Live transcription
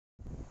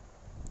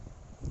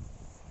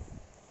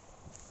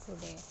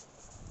Today,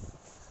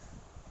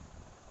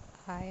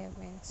 I am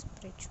in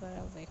spiritual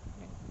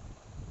awakening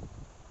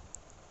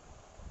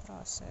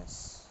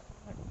process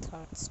at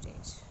third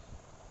stage.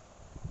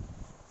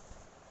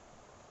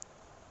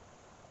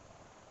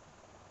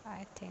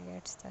 I think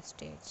it's the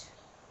stage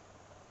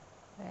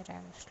where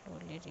I'm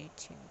slowly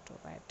reaching to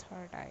my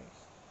third eye.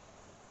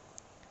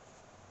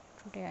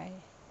 Today, I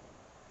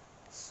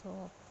saw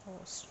a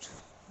post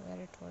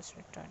where it was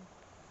written,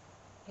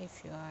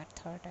 if your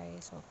third eye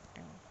is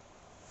opening,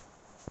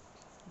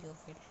 you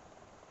will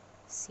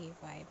see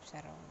vibes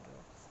around you.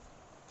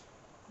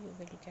 You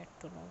will get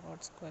to know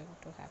what's going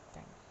to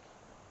happen.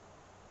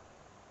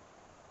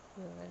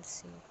 You will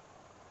see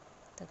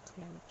the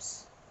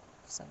glimpse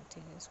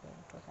something is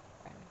going to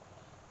happen.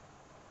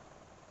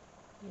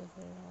 You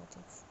will know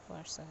the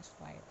person's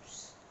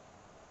vibes.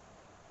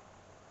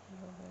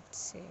 You will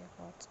see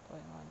what's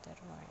going on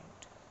their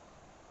mind,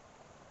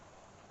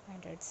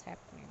 and it's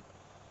happening.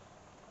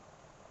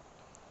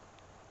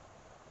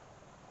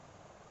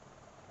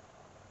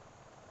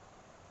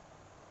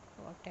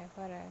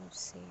 Whatever I'm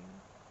seeing,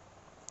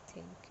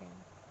 thinking,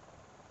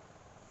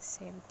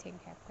 same thing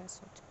happens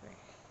with me.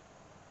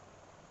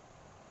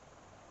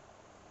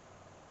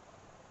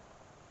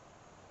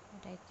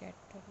 And I get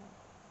to know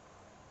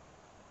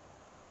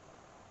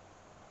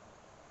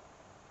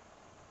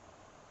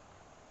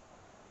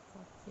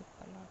what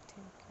people are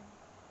thinking.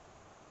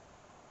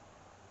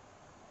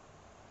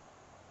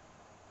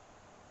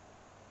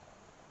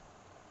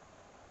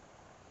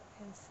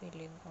 I'm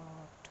feeling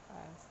hot,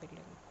 I'm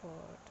feeling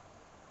good,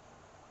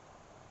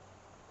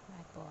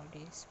 my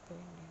body is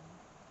spinning,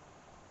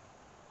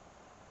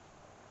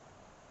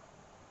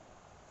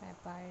 my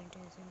mind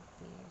is in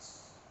peace.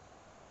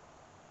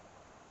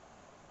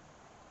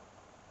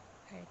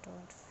 I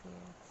don't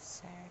feel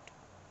sad,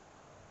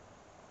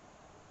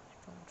 I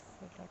don't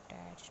feel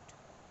attached.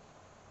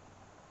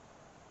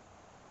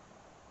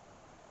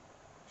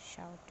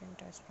 Shouting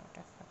does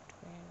not affect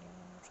me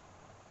anymore.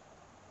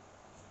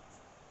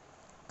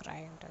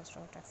 Crying does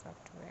not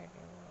affect me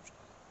anymore.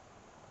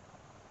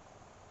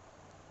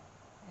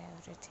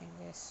 Everything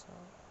is so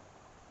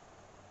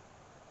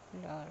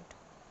blurred.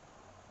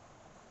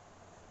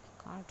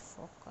 I can't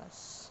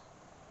focus.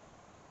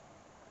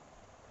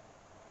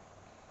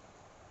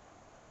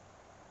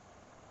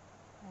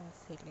 I'm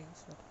feeling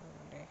so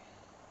lonely.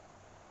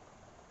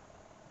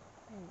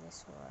 In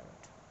this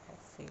world, I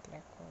feel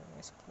like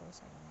always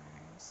closing my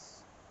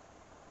eyes.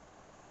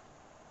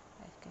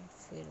 I can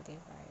feel the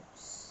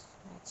vibes,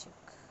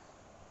 magic.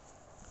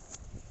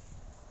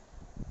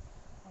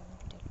 I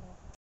will tell you.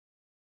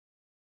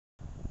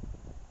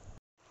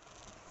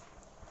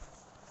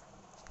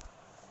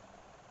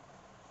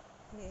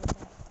 ये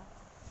दाता,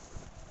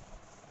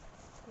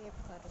 ये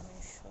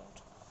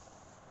परमेश्वर,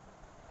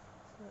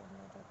 ये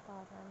मेरे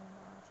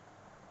पालनहार,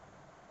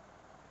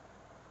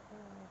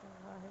 ये मेरे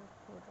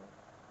वाहिगुरु,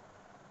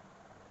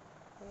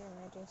 ये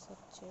मेरे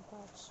सच्चे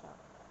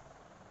बादशाह।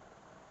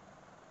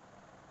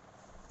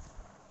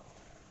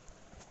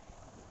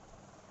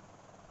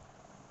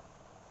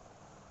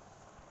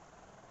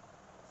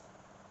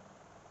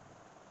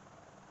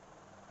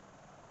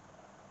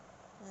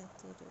 मैं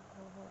तेरी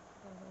बहुत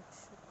बहुत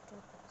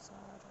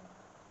शुक्रगुजार हूँ,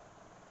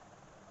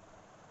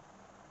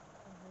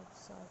 बहुत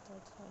ज़्यादा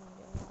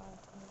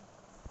धन्यवाद हूँ।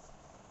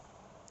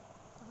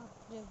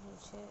 आपने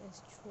मुझे इस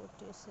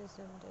छोटी सी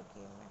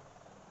ज़िंदगी में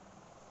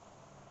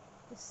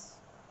इस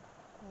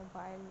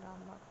मोबाइल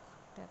नामक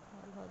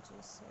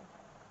टेक्नोलॉजी से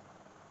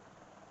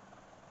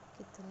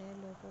कितने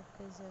लोगों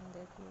की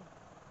ज़िंदगी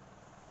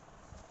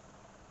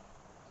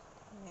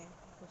में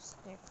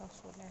घुसने का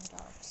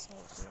सुनहरा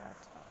अवसर दिया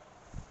था।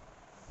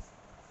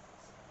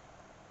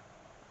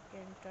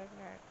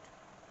 इंटरनेट,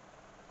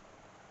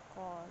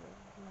 कॉल,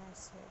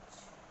 मैसेज,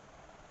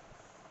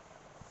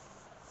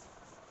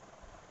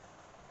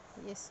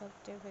 ये सब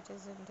ने मेरी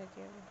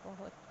ज़िंदगी में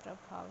बहुत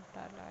प्रभाव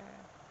डाला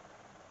है।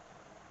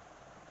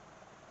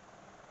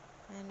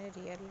 मैंने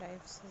रियल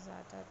लाइफ से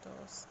ज़्यादा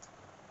दोस्त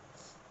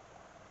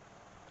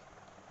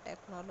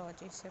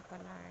टेक्नोलॉजी से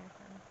बनाए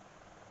हैं।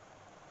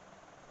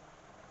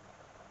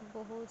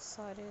 बहुत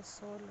सारे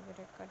सोल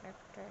मेरे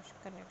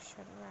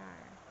कनेक्शन में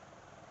आए।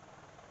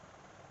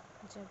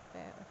 जब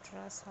मैं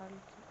 18 साल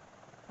की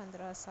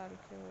 15 साल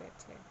के हुए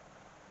थे,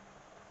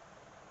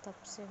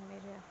 तब से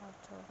मेरे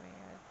हाथों में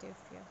यह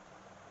दिव्य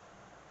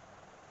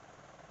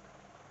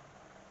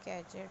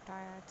गैजेट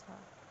आया था।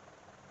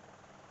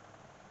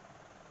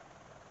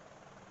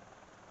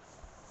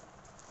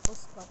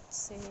 उस वक्त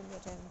से ही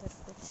मेरे अंदर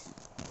कुछ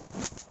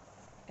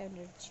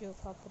एनर्जियों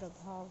का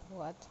प्रभाव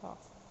हुआ था।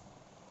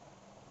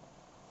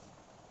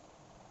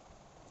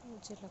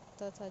 मुझे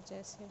लगता था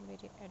जैसे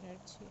मेरी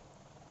एनर्जी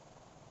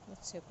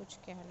मुझसे कुछ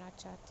कहना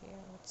चाहती है,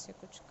 मुझसे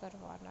कुछ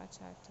करवाना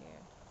चाहती है,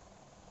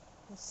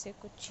 मुझसे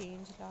कुछ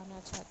चेंज लाना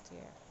चाहती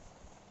है।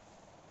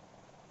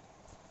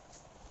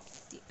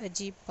 कितनी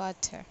अजीब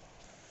बात है,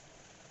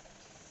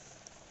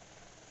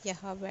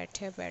 यहाँ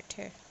बैठे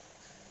बैठे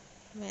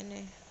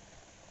मैंने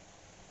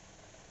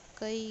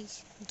कई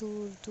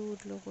दूर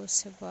दूर लोगों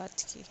से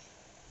बात की।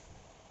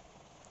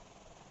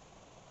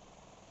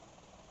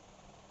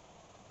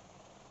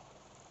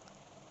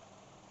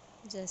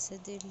 जैसे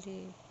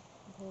दिल्ली,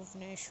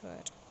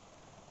 भुवनेश्वर,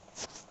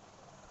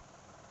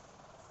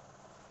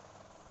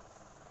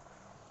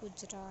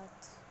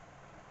 गुजरात,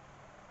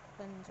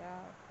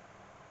 पंजाब,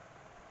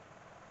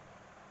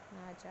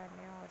 ना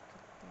जाने और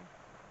कितने।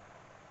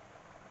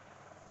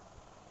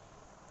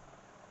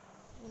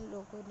 उन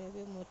लोगों ने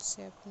भी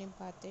मुझसे अपनी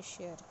बातें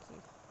शेयर की,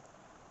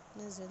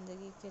 अपनी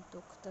ज़िंदगी के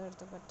दुख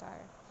दर्द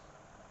बताए।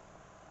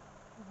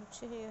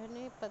 मुझे यह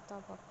नहीं पता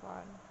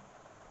भगवान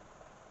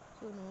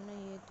कि उन्होंने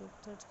ये दुख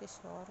दर्द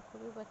किसी और को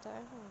भी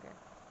बताए होंगे,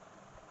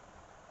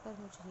 पर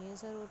मुझे ये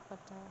ज़रूर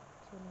पता है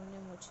कि उन्होंने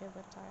मुझे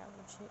बताया,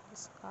 मुझे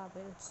इस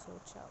काबिल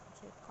सोचा,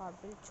 मुझे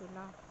काबिल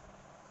चुना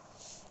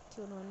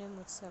कि उन्होंने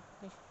मुझसे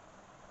अपने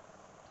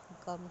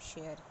गम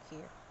शेयर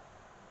किए।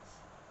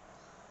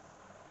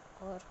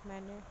 और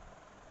मैंने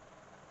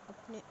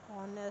अपने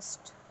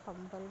ऑनेस्ट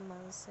हम्बल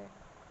मन से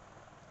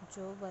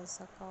जो बन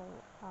सका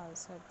वो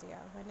आंसर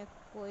दिया। मैंने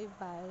कोई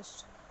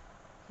बायस्ड,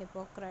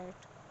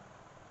 हिपोक्राइट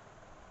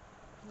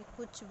ये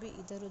कुछ भी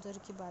इधर उधर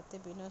की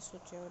बातें बिना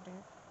सोचे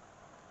उन्हें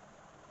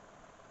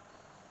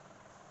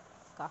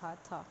कहा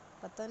था।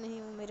 पता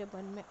नहीं वो मेरे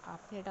मन में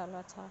आपने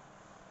डाला था,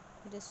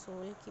 मेरे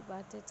सोल की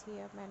बातें थी,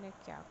 या मैंने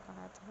क्या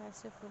कहा था। मैं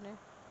सिर्फ उन्हें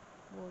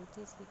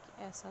बोलती थी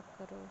कि ऐसा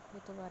करो, ये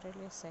तुम्हारे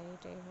लिए सही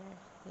रहेगा,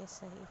 ये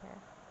सही है,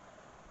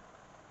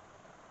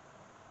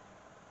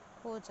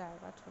 हो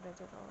जाएगा थोड़े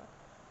दिनों में।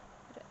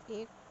 फिर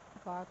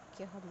एक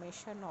वाक्य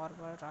हमेशा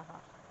नॉर्मल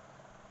रहा,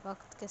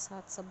 वक्त के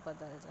साथ सब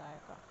बदल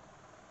जाएगा।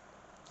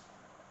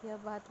 यह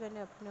बात मैंने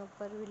अपने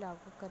ऊपर भी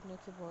लागू करने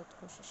की बहुत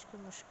कोशिश की।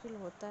 मुश्किल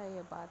होता है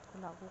ये बात को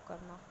लागू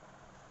करना,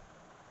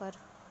 पर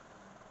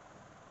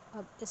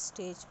अब इस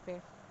स्टेज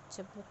पे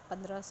जब मैं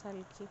 15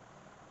 साल की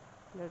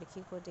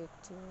लड़की को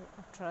देखती हूँ,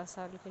 18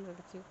 साल की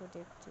लड़की को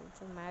देखती हूँ,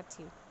 जो मैं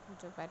थी,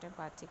 जो मैंने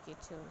बातें की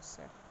थी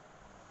उससे,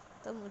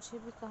 तब मुझे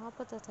भी कहाँ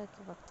पता था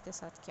कि वक्त के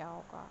साथ क्या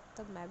होगा।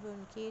 तब मैं भी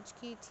उनकी एज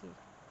की थी,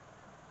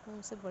 मैं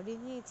उनसे बड़ी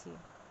नहीं थी,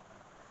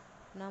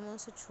 ना मैं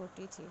उनसे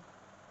छोटी थी,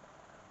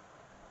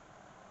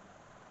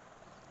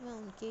 मैं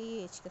उनके ही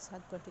एज के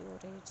साथ बड़ी हो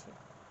रही थी।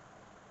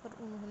 पर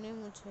उन्होंने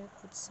मुझे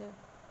खुद से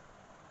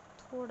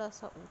थोड़ा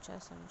सा ऊंचा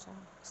समझा,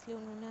 इसलिए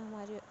उन्होंने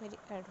मेरी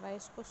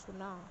एडवाइस को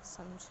सुना,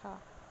 समझा,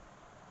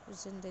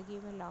 ज़िंदगी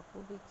में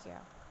लागू भी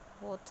किया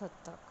बहुत हद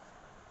तक।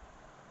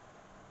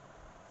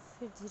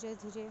 फिर धीरे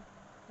धीरे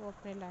वो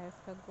अपने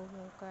लाइफ में गुम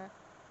हो गए।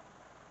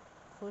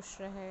 खुश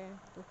रहे,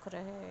 दुख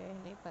रहे,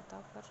 नहीं पता,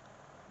 पर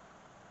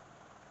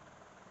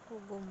वो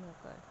गुम हो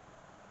गए।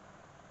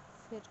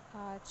 फिर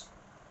आज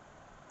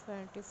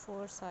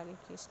 24 साल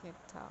की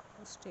स्निग्धा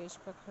उस स्टेज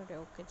पर खड़े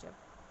होकर जब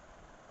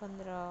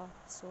 15,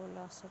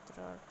 16,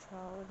 17,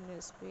 18,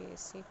 19,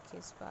 20,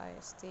 21,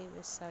 22,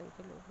 23 साल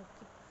के लोगों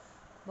की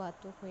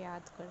बातों को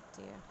याद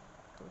करती है,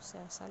 तो उसे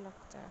ऐसा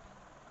लगता है,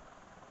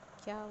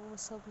 क्या वो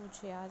सब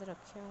मुझे याद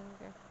रखे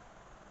होंगे?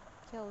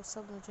 क्या वो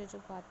सब मुझे जो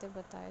बातें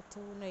बताए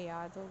थे उन्हें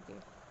याद होगी?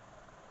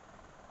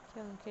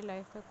 क्या उनकी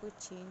लाइफ में कोई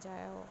चेंज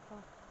आया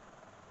होगा?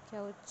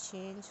 क्या वो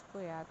चेंज को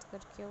याद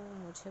करके वो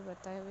मुझे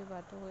बताए हुई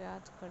बातों को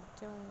याद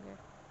करते होंगे?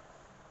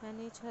 मैं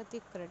नहीं चाहती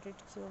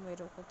क्रेडिट कि वो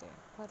मेरे को दे,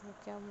 पर वो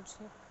क्या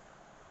मुझे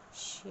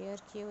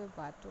शेयर किए हुए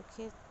बातों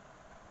के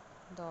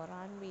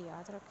दौरान भी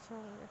याद रखे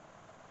होंगे?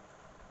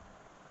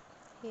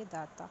 हे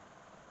दाता,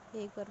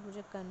 एक बार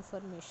मुझे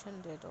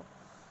कंफर्मेशन दे दो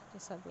कि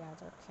सब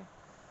याद रखें।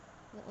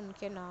 मैं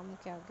उनके नाम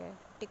के आगे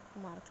टिक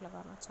मार्क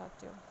लगाना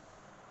चाहती हूँ,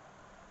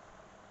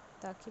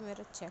 ताकि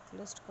मेरा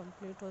चेकलिस्ट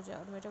कंप्लीट हो जाए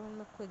और मेरे मन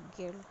में कोई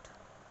गिल्ट,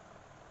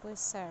 कोई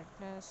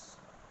सैडनेस,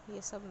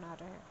 ये सब ना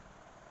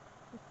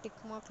रहे।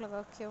 टिक मार्क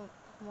लगा के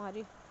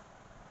हमारी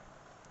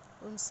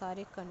उन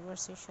सारी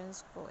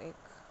कन्वर्सेशंस को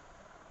एक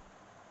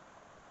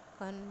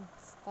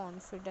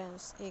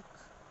कॉन्फिडेंस, एक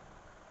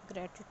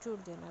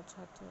ग्रेटिट्यूड देना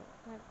चाहती हूँ।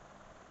 मैं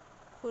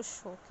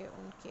खुश होके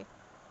उनके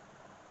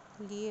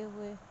लिए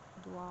हुए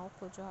दुआओं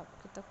को जो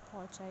आपके तक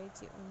पहुँचाई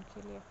थी,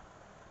 उनके लिए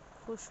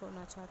खुश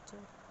होना चाहती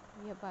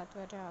हूँ। यह बात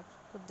मैंने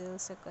आपको दिल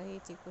से कही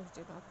थी कुछ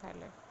दिनों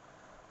पहले,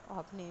 और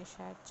आपने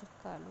शायद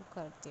चालू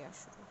कर दिया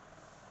शुरू।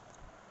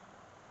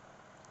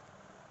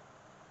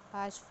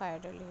 आज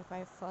finally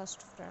my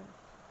first friend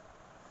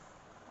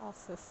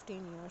of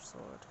 15 years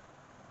old,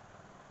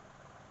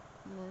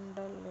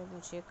 Mandal ने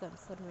मुझे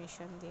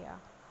कंफर्मेशन दिया।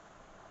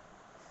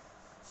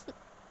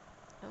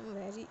 I am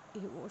very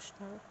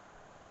emotional,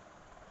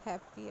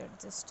 happy at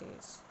this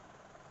stage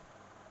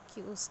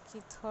कि उसकी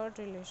थर्ड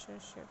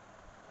रिलेशनशिप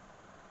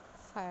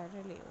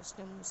फाइनली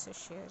उसने मुझसे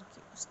शेयर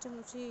की। उसने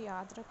मुझे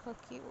याद रखा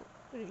कि वो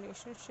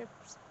रिलेशनशिप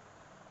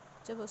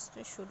जब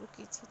उसने शुरू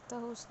की थी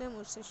तब उसने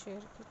मुझसे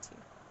शेयर की थी,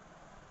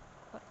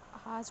 और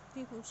आज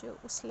भी मुझे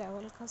उस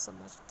लेवल का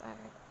समझता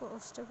है और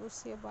उसने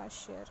मुझसे ये बात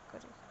शेयर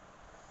करी।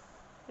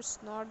 It's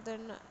not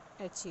then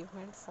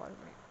achievement for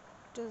me,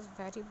 it is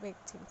very big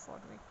thing for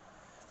me,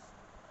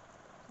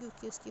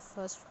 क्योंकि उसकी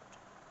फर्स्ट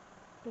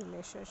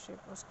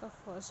रिलेशनशिप, उसका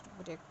फर्स्ट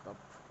ब्रेकअप,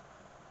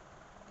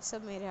 ये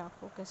सब मेरे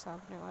आंखों के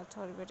सामने हुआ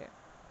था और मेरे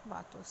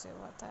बातों से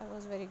हुआ था। I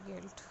was very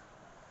guilt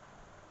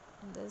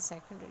in the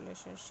second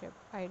relationship.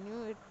 I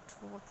knew it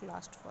won't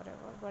last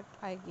forever, but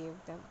I gave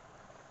them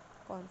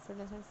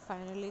confidence, and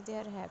finally they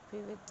are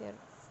happy with their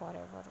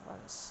forever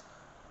ones.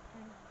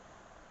 And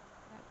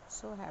I'm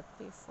so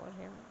happy for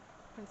him.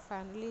 And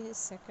finally,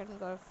 his second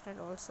girlfriend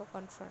also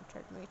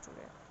confronted me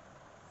today,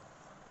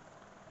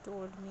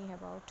 told me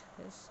about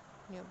his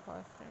new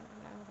boyfriend,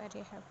 and I'm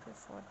very happy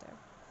for them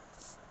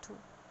too.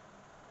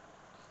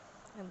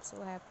 I'm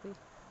so happy.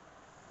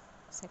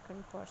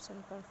 Second person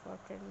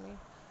confronted me.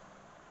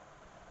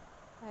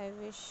 I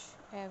wish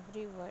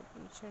everyone,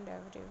 each and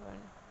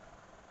everyone,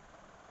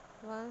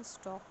 once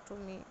talked to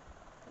me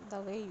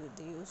the way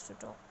they used to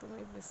talk to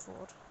me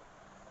before.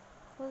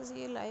 Because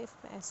ये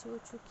life में ऐसी हो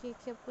चुकी है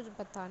कि अब कुछ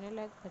बताने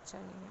लायक बचा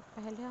नहीं है.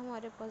 पहले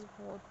हमारे पास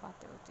बहुत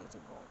बातें होती थी,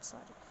 बहुत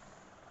सारी,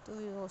 तो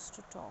we used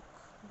to talk.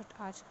 But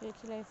आजकल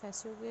की लाइफ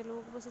ऐसी हो गई है,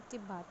 लोगों को बस इतनी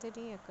बातें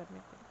नहीं है करने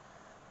के लिए,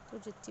 तो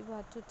जितनी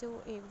बात होती है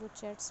वो एक दो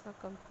चैट्स में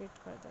कंप्लीट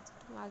कर देते.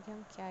 तो आगे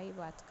हम क्या ही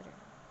बात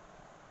करेंगे.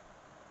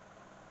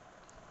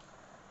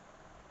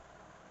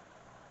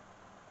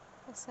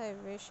 Yes, I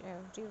wish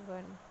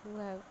everyone who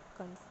have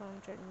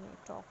confronted me,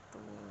 talked to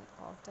me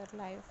of their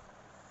life,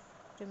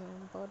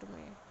 remembered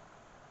me,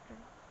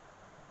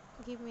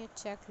 and give me a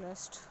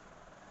checklist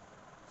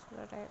so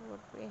that I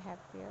would be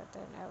happier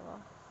than ever.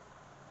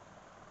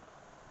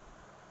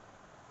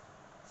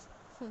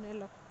 उन्हें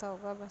लगता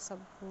होगा मैं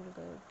सब भूल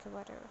गई उनके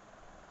बारे में.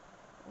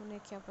 उन्हें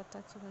क्या पता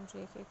कि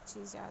मुझे एक एक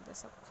चीज़ याद है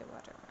सबके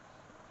बारे में.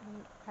 And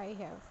I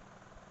have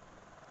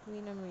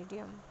been a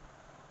medium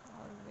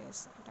always,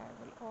 and I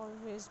will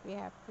always be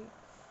happy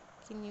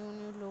कि न्यू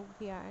न्यू लोग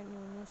भी आए,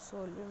 न्यू न्यू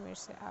सोल भी मेरे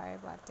से आए,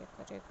 बातें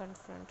करें,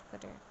 कन्फ्रंट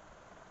करें,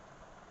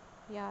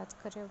 याद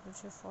करें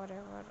मुझे for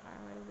ever. I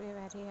will be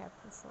very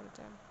happy for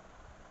them.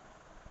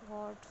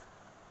 God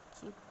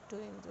keep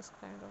doing this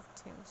kind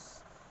of things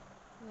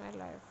in my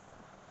life.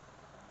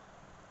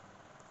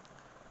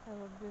 I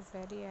would be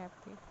very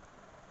happy.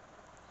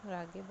 और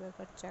आगे भी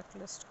अगर चेक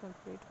लिस्ट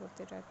कम्प्लीट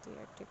होती रहती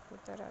है, टिक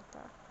होता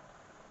रहता,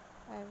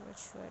 I will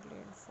surely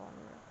inform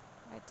you.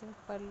 I think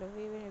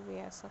Pallavi ने भी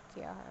ऐसा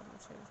किया है,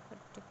 मुझे उसका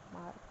टिक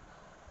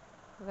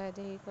मार्क,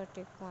 वैदेही का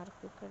टिक मार्क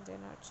भी कर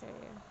देना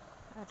चाहिए,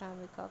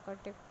 अनामिका का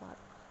टिक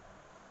मार्क.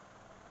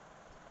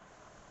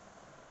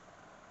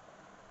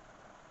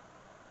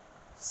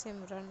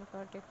 सिमरन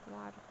का टिक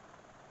मार्क.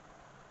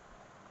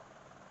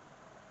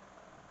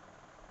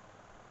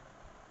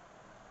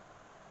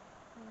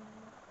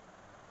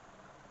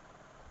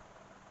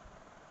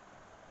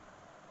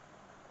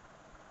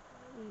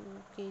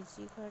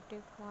 यूकेजी का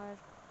टिक मार्क,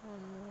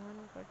 मनमोहन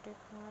का टिक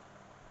मार्क,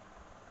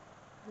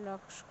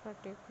 लक्ष्य का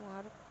टिक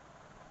मार्क,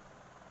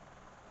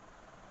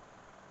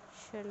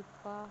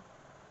 शिल्पा,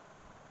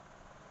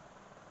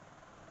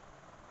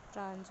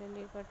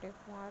 प्रांजलि का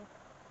टिक मार्क,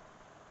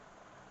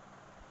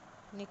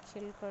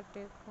 निखिल का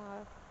टिक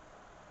मार्क,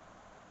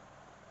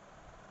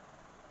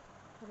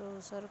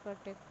 रोजर का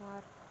tick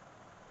mark,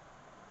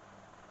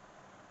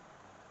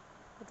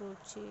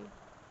 Ruchi,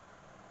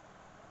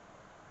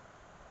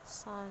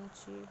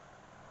 Sanchi,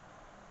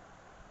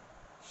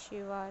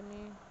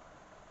 Shivani,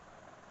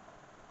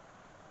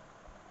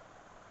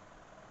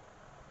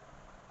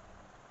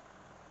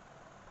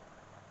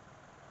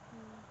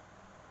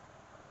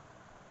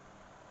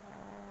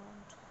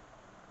 and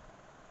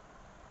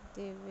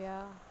Divya,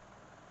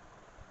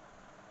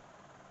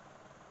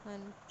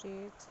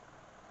 Manpreet,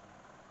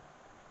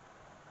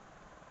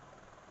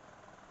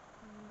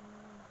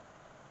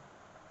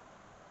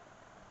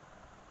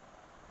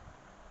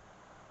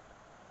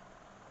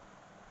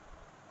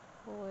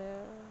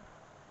 coil,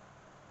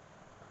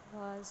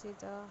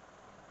 Wajida,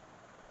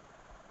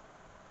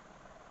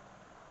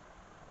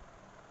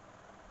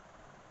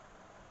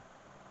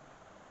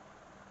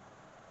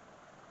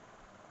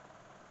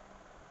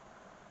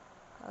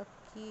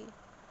 Akki,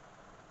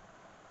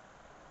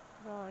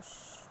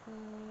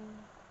 Roshni,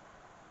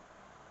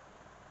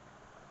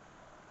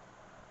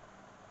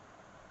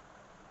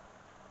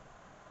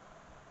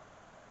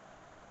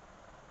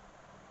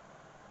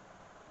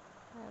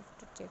 I have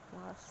to take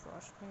marks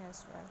Roshni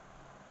as well.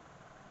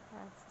 I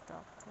have to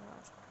talk to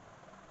her.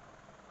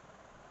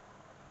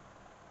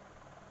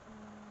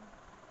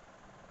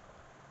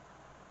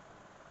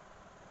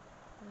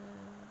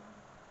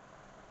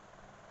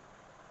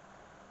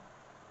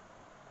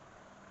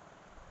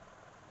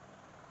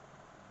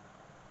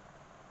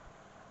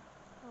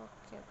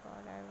 Okay,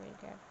 God, I will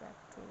get back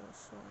to you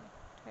soon.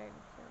 Thank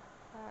you.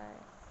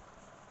 Bye.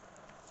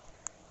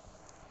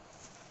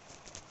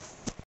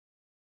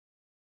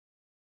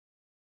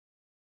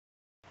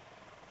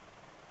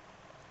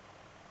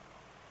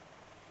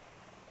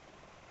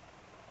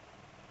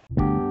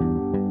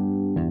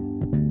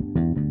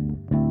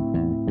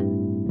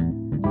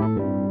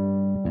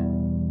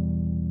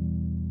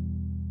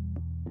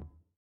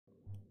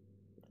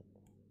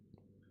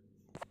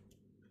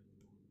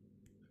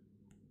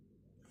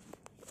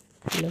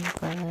 Hello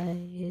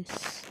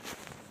guys,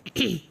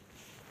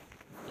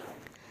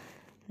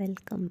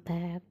 welcome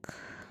back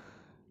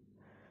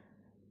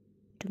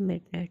to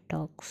Midnight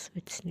Talks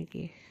with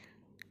Sniggy.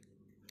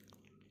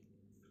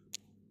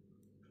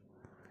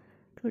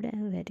 Today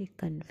I'm very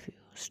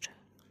confused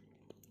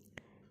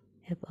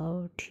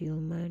about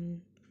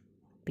human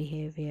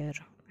behavior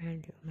and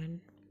human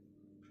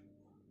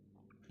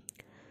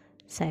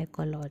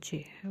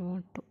psychology, I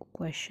want to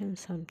question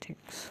some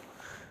things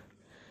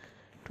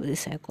to the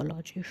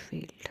psychology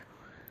field,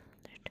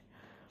 that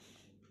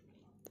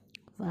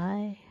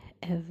why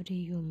every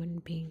human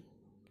being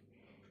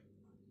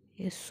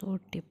is so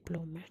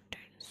diplomat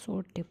and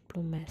so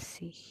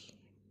diplomacy.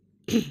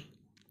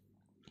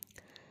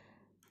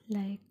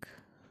 Like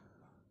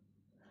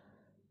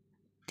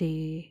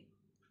they,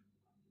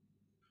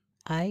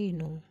 I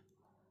know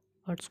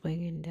what's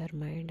going in their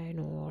mind, I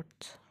know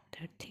what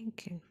they're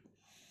thinking.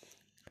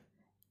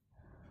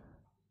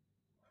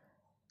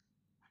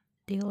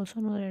 They also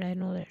know that I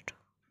know that,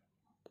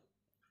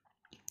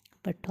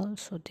 but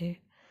also they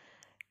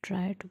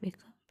try to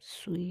become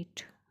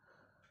sweet.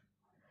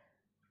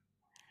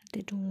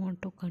 They don't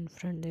want to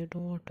confront, they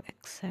don't want to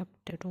accept,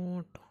 they don't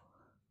want to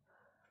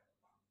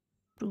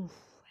prove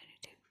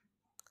anything.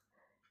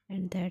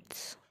 And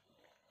that's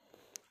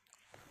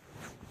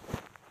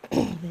a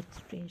very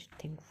strange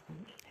thing for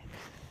me. Like,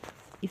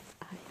 if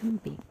I am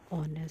being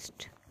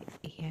honest, if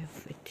I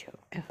have with you,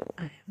 if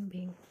I am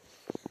being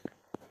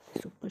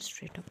super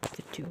straight up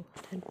with you,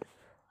 then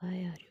why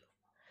are you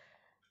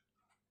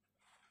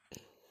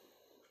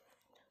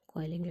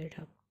coiling it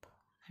up?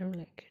 I don't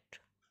like it.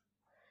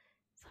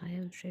 If I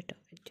am straight up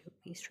with you,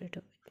 be straight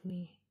up with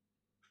me.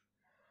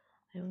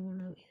 I don't want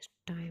to waste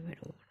time, I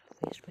don't want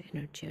to waste my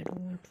energy, I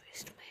don't want to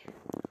waste my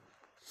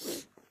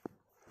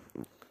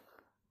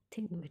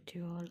thing with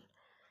you all.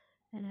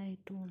 And I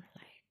don't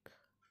like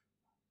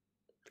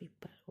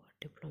people who are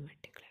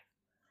diplomatic.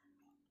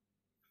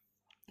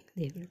 Like,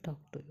 they will talk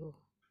to you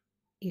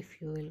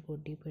if you will go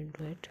deep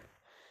into it,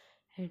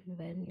 and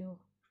when you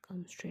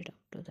come straight up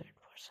to that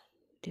person,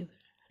 they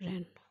will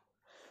run.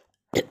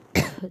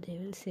 They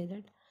will say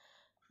that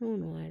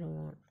no, I don't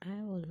want,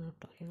 I was not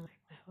talking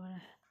like that,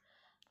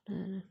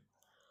 but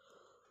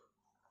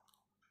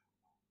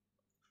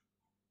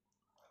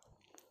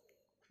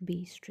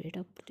be straight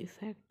up to the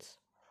facts.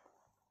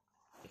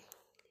 If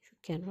you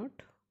cannot,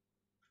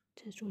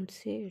 just don't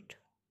say it,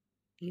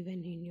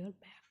 even in your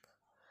back.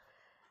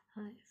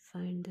 I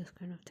find this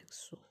kind of thing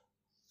so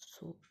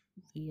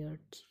weird,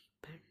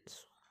 cheap, and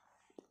so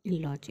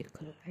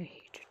illogical. I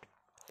hate it.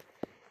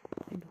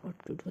 And what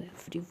to do?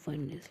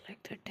 Everyone is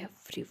like that.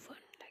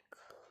 Everyone, like,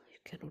 you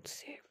cannot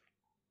say.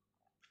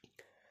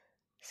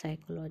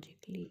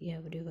 Psychologically,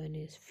 everyone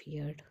is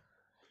feared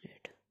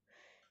that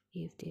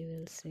if they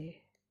will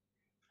say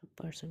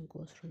a person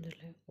goes from their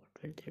life, what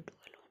will they do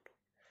alone?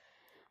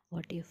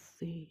 What if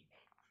we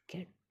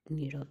get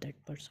need of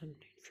that person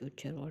in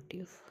future? What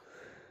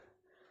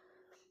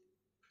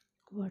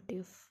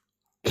if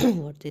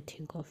what they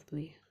think of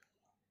me?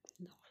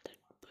 All that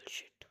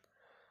bullshit.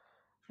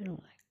 I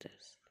don't like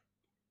this.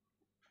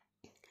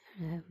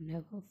 I have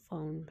never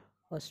found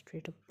a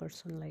straight up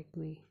person like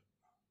me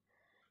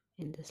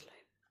in this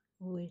life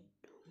with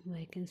whom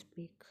I can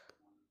speak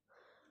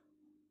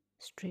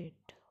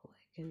straight, who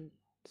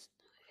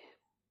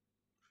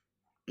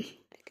I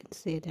can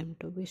say them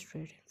to be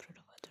straight in front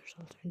of others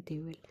also, and they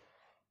will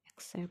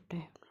accept. I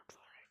have not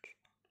found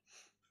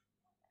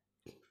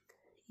it.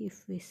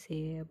 If we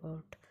say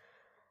about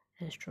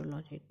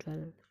astrology,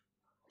 12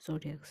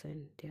 zodiac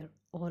signs, they are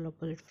all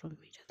opposite from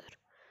each other.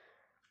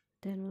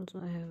 Then also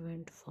I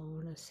haven't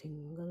found a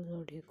single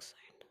zodiac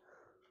sign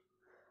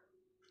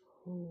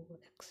who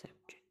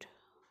accept it.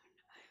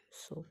 I am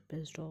so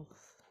pissed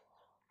off.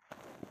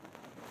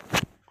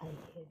 I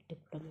hate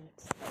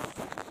diplomats.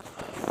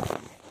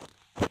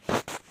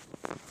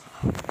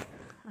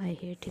 I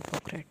hate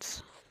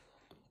hypocrites.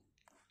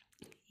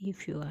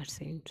 If you are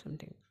saying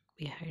something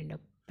behind a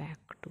back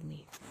to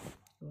me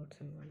about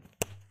someone,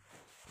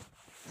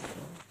 so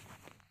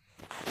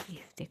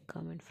if they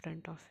come in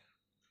front of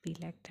you,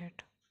 be like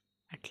that.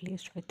 At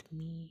least with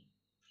me,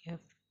 you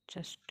have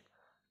just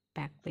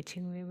back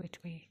pitching way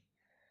with me.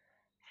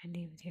 And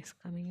if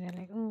just coming, you're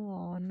like,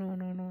 oh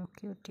no,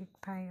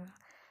 cute pie.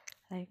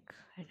 Like,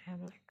 and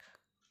I'm like,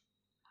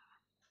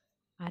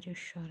 are you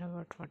sure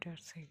about what you're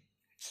saying?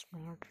 It's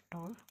not at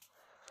all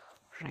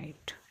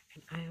right.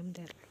 And I am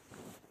there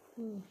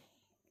like,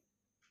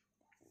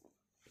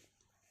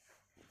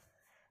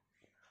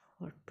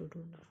 what to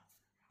do now?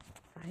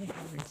 I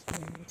haven't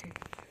said anything,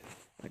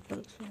 but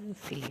also I'm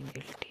feeling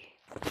guilty.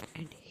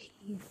 And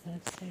he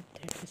has said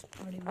that he's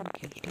not even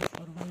guilty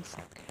for 1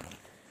 second.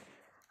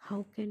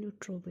 How can you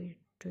true be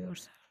to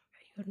yourself?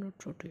 You're not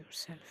true to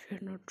yourself,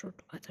 you're not true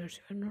to others,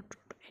 you're not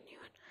true to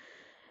anyone.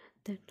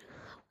 Then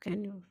how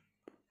can you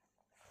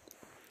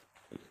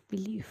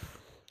believe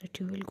that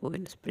you will go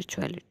in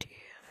spirituality?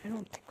 I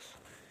don't think so.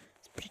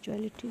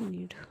 Spirituality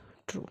need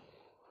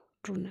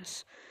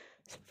trueness.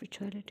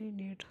 Spirituality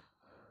need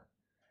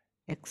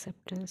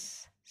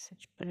acceptance.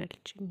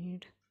 Spirituality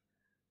need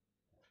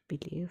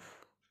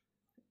belief.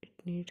 It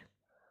need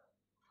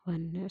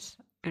oneness.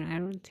 And I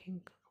don't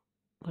think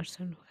a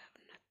person who have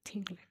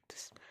nothing like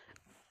this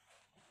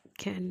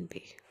can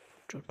be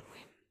true to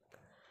him.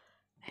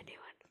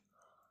 Anyone.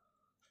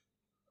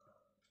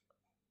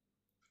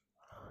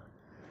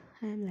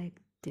 I'm like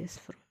this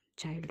from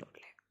childhood.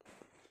 Like,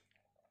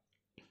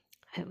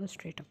 I was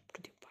straight up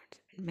to the point,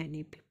 and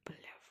many people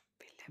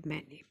have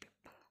many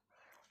people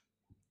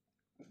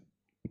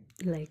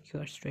like you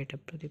are straight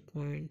up to the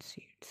point.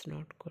 See, it's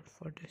not good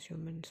for this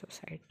human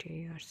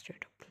society. You are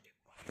straight up to the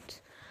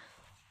points.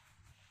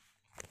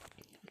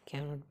 You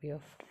cannot be your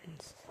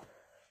friends.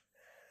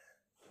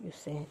 You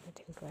say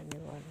anything to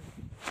anyone.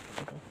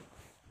 You don't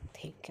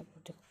think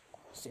about the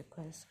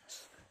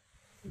consequences.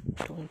 You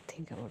don't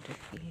think about the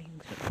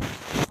feelings. You don't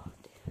think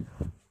about the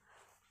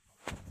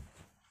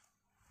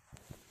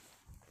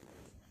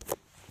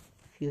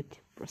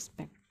future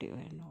perspective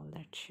and all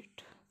that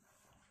shit.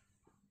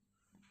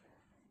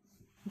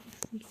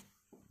 If we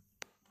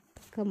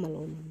come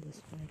alone in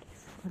this world, if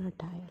you're gonna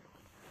die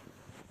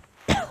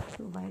alone,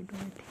 so why do I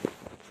think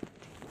about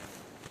something?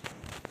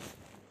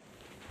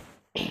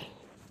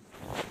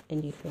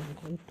 And if you're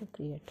going to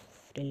create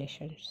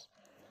relations,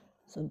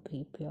 so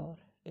be pure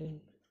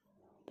in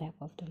back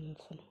of them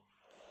also.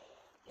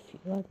 If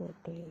you are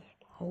not doing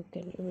it, how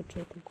can you be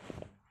true to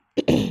God?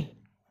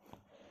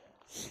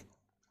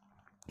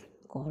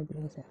 God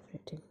knows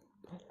everything.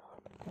 My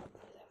Lord, God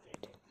knows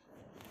everything.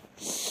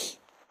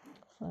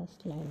 First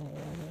line I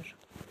ever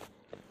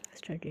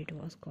studied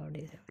was God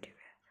is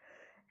everywhere.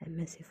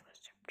 MSc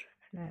first chapter,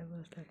 and I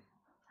was like,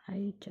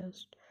 I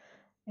just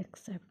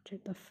accepted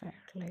the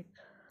fact, like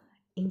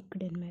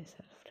inked in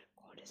myself, that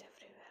God is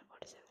everywhere.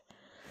 God is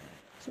everywhere.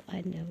 So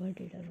I never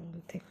did a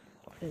wrong thing.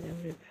 God is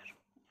everywhere.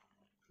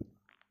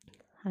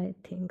 I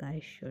think I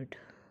should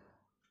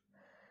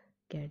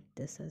get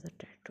this as a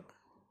tattoo.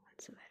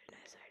 It's a very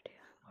nice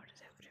idea. God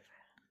is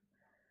everywhere.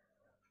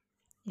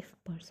 If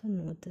a person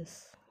knows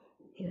this,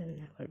 he will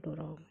never do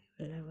wrong.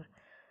 He will never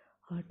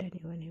hurt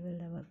anyone. He will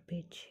never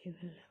bitch. He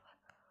will never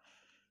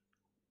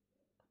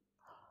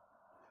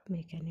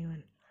make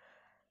anyone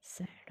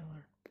sad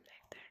or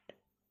like that.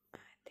 I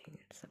think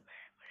it's a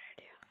very good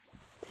idea.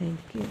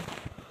 Thank you,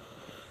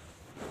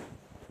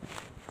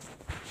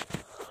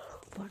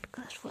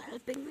 podcast, for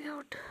helping me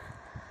out.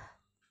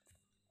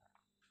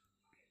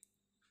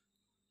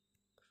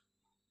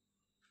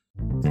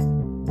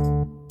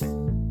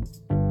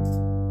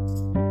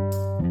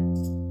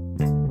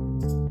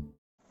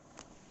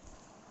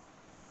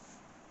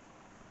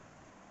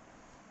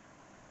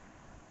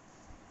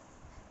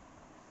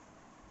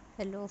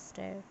 Hello,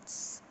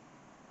 friends.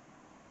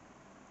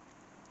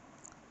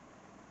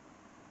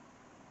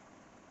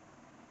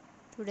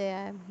 Today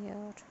I am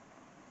here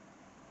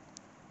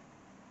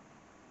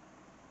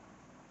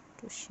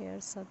to share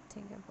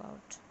something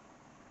about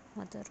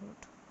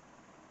motherhood.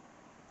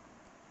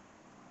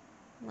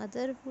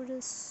 Motherhood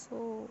is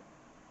so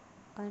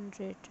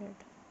underrated,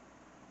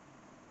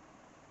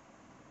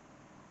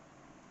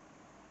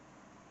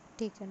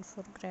 taken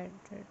for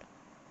granted,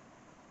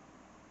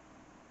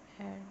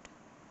 and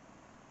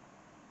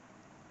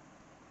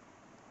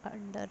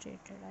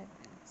underrated,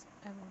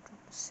 I wanted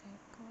to say,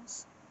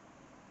 because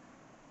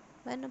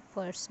when a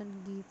person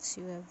gives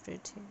you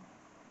everything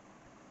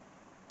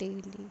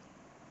daily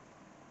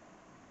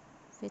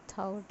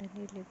without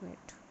any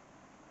limit,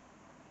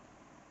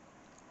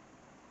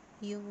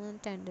 human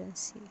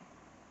tendency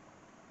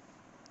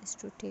is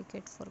to take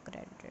it for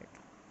granted.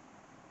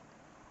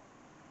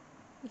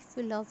 If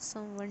you love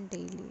someone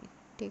daily,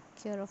 take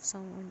care of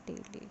someone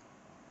daily,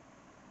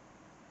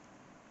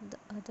 the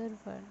other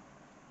one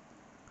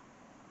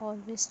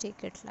always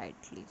take it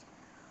lightly,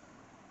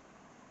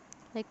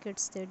 like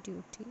it's their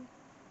duty,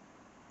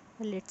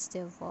 well, it's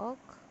their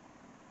work,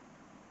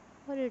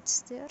 or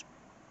it's their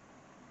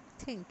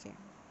thinking.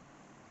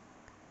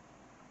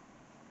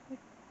 But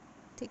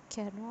they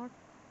cannot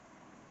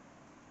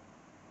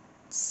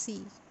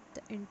see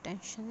the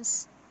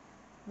intentions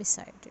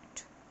beside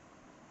it.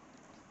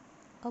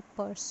 A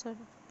person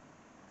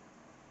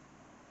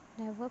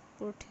never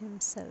put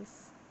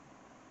himself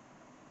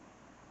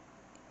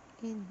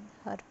in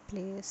her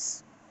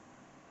place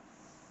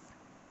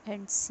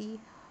and see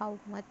how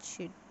much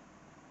she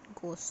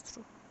goes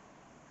through,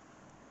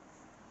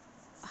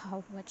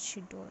 how much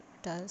she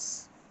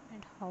does,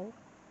 and how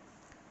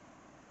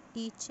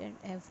each and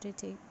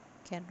everything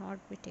cannot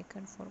be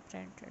taken for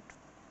granted.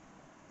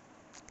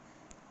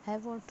 I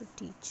want to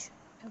teach,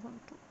 I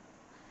want to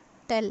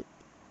tell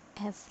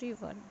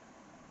everyone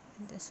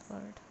in this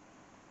world,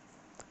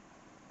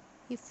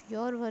 if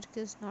your work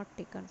is not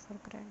taken for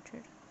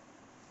granted,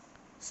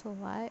 so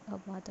why a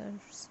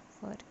mother's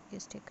work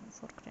is taken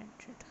for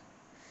granted?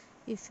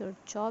 If your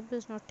job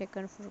is not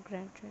taken for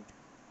granted,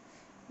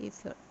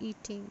 if you're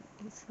eating,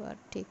 if you are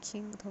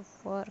taking the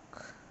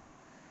work,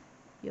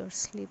 you're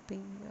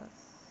sleeping, your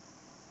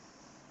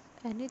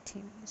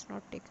anything is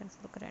not taken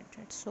for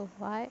granted, so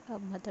why a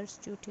mother's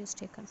duty is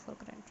taken for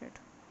granted?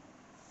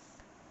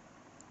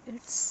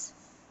 It's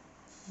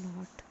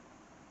not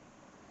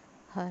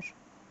her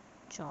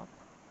job,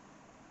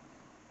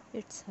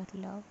 it's her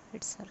love,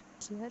 it's her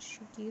care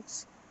she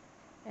gives,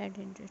 and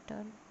in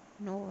return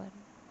no one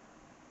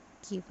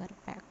give her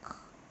back.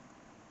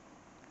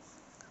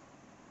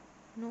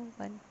 No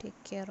one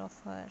take care of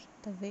her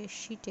the way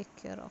she take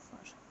care of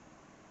her.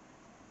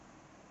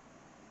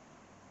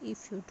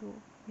 If you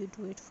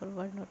do it for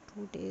 1 or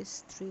 2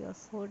 days, 3 or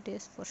 4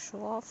 days for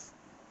show off,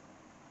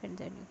 and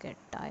then you get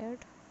tired.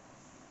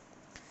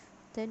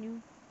 Then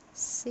you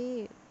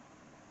say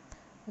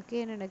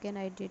again and again,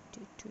 I did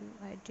it to you,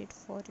 I did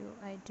for you,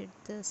 I did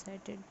this, I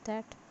did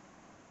that.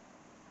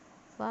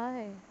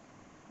 Why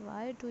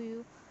do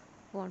you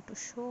want to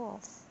show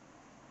off?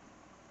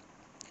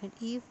 And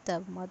if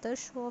the mother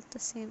show off the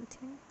same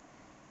thing,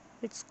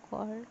 it's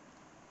called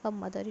a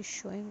mother is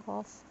showing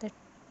off that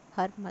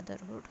her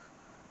motherhood.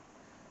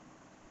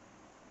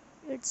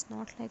 It's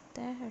not like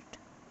that.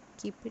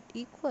 Keep it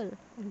equal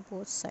in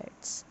both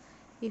sides.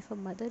 If a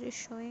mother is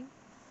showing,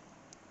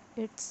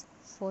 it's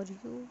for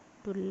you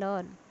to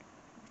learn,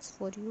 it's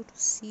for you to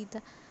see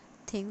the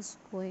things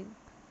going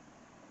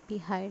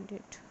behind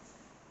it.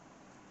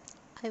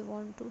 I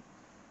want to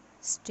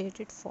state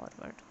it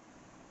forward.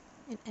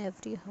 In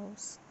every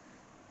house,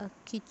 a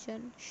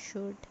kitchen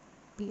should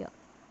be an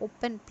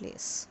open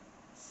place.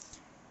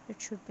 It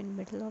should be in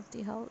middle of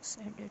the house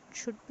and it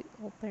should be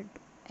open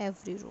to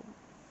every room.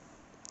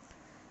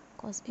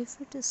 Because if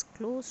it is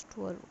close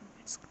to a room,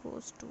 it's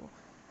close to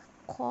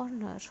a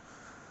corner,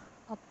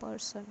 a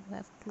person who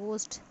have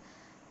closed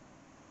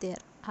their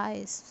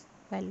eyes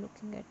while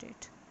looking at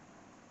it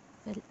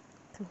will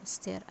close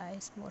their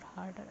eyes more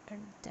harder,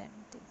 and then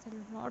they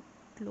will not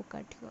look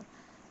at your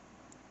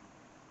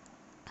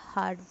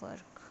hard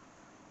work,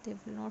 they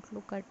will not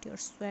look at your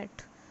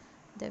sweat,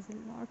 they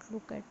will not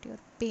look at your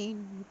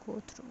pain you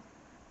go through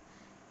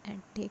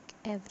and take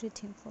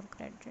everything for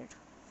granted.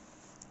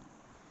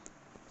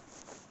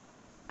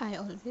 I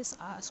always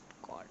asked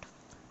God,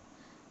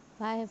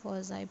 why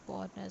was I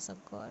born as a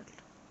girl?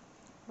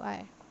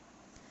 Why?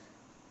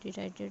 Did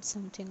I did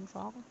something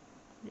wrong?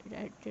 Did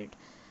I did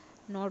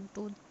not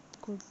do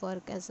good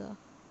work as a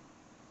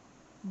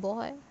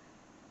boy?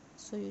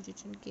 So you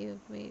didn't give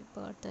me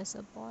birth as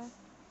a boy?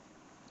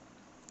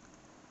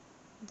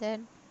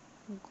 Then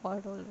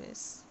God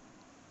always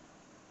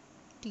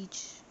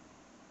teach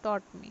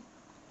taught me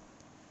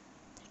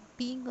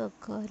being a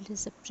girl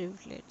is a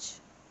privilege.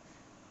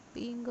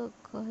 Being a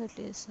girl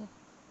is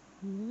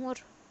a more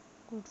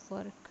good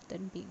work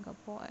than being a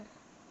boy.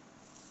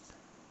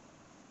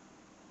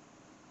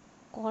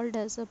 Called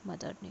as a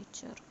mother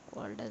nature,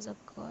 called as a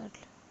girl,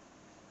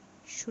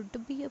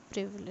 should be a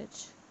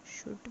privilege,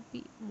 should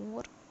be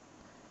more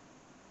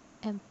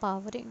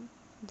empowering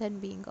than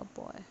being a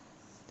boy.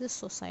 This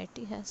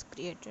society has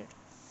created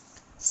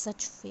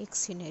such fake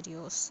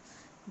scenarios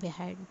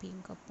behind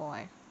being a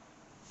boy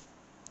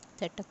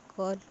that a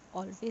girl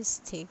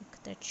always think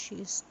that she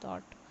is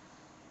not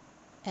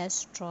as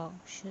strong,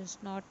 she is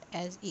not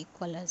as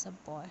equal as a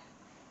boy.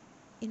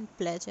 In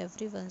pledge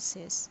everyone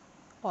says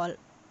all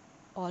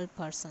all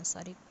persons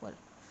are equal,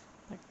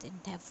 but they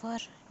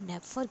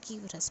never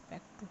give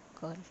respect to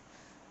girl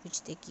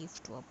which they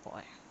give to a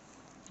boy.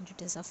 And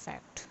it is a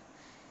fact.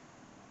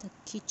 The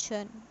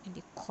kitchen in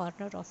the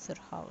corner of your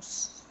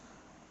house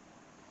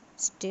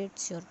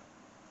states your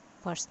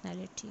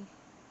personality,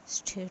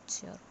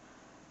 states your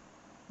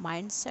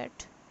mindset,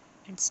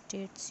 and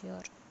states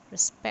your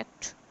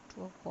respect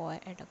to a boy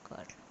and a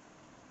girl.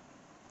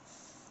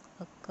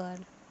 A girl,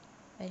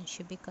 when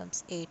she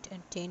becomes 8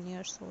 and 10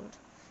 years old,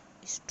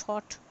 is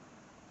taught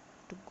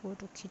to go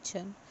to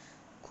kitchen,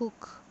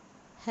 cook,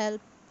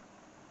 help,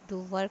 do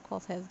work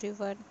of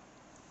everyone,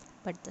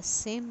 but the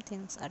same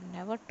things are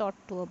never taught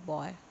to a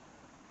boy.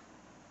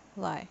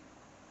 Why?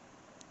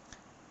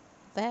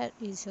 Where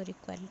is your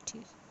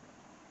equality?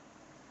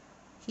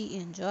 He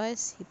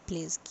enjoys, he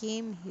plays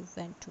game, he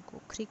went to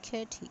go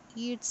cricket, he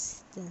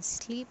eats, then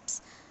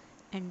sleeps,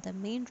 and the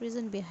main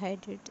reason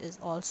behind it is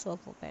also a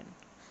woman.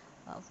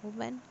 A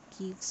woman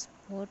gives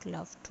more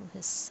love to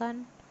his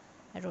son.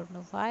 I don't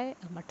know why,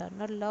 a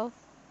maternal love,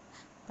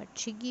 but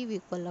she gives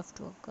equal love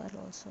to a girl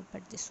also.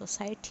 But the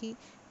society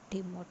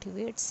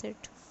demotivates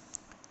it,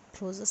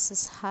 closes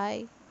his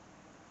high,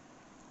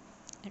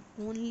 and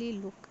only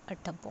look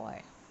at a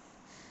boy.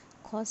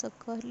 Cause a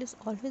girl is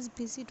always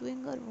busy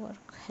doing her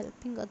work,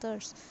 helping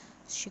others.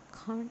 She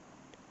can't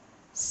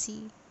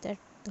see that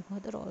the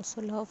mother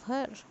also love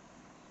her.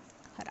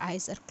 Her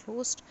eyes are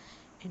closed,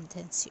 and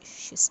then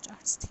she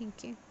starts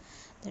thinking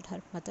that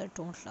her mother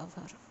don't love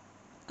her.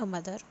 A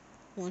mother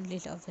only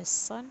loves his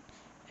son,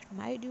 and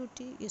my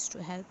duty is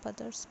to help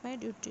others. My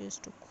duty is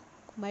to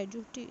cook. My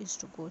duty is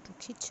to go to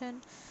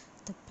kitchen,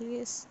 the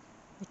place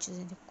which is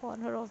in the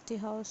corner of the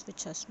house,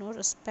 which has no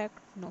respect,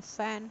 no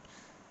fan,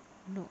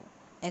 no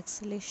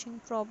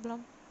exhalation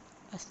problem,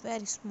 a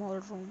very small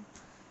room,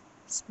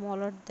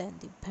 smaller than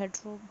the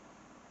bedroom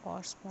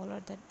or smaller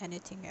than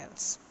anything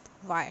else.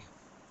 Why?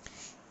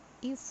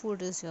 If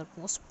food is your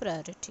most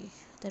priority,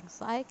 then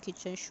why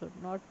kitchen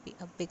should not be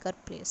a bigger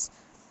place?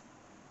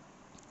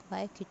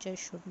 Why kitchen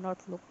should not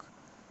look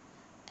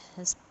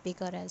as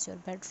bigger as your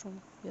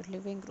bedroom, your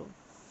living room?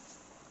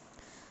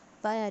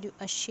 Why are you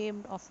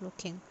ashamed of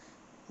looking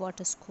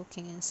what is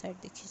cooking inside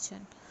the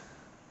kitchen?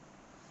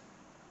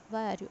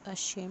 Why are you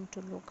ashamed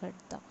to look at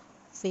the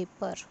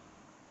vapor,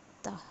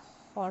 the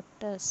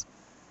hotness,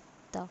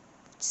 the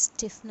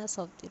stiffness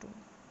of the room?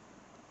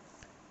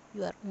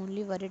 You are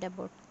only worried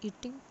about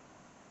eating.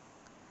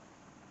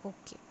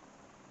 Okay,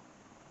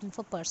 if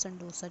a person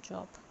does a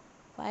job,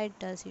 why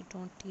does he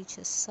don't teach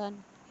his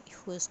son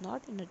who is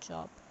not in a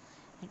job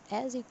and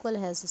as equal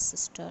as his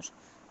sister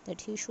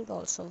that he should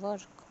also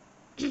work?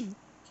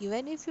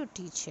 Even if you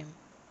teach him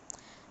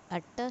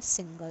at a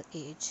single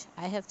age,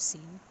 I have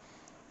seen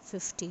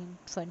 15,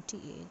 20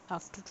 age,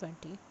 after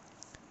 20,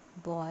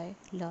 boy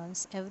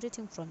learns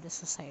everything from the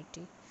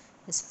society,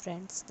 his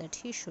friends that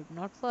he should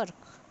not work.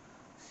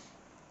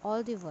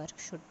 All the work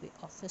should be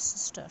of his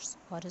sisters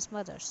or his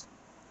mothers.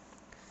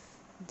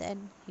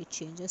 Then he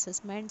changes his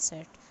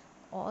mindset.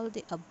 All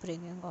the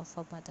upbringing of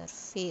a mother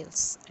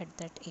fails at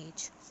that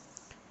age,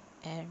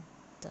 and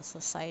the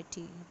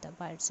society, the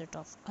mindset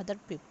of other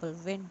people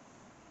win.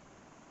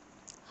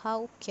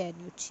 How can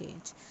you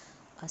change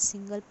a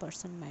single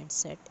person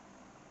mindset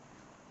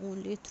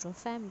only through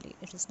family?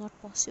 It is not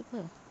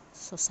possible.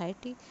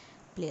 Society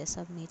plays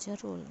a major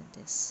role in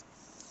this.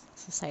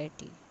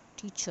 Society,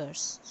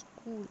 teachers,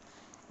 school,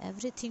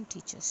 everything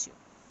teaches you.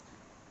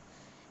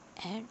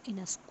 And in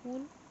a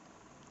school,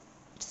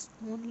 it's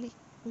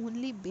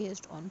only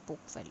based on book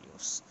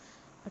values.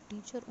 A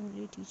teacher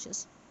only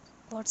teaches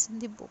what's in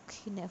the book.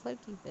 He never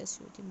gives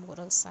you the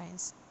moral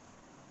science.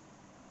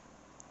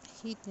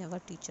 He never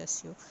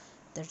teaches you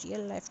the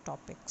real life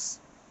topics.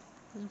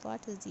 And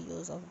what is the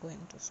use of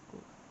going to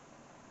school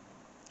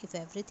if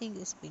everything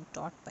is being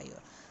taught by your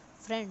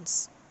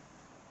friends,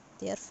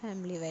 their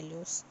family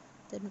values?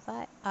 Then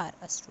why are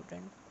a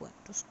student going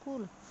to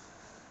school?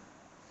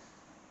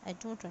 I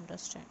don't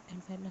understand.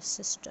 And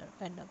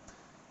when a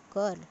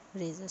girl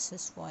raises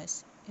his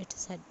voice, it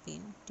had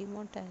been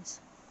demonetized.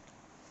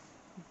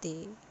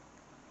 They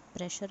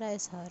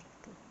pressurize her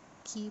to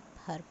keep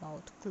her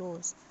mouth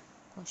closed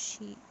because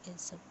she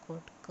is a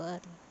good girl.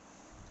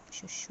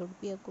 She should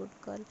be a good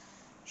girl.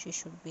 She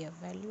should be a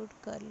valued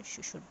girl.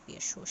 She should be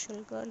a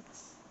social girl.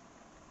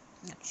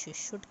 And she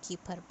should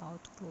keep her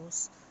mouth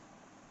closed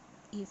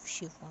if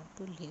she want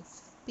to live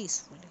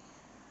peacefully.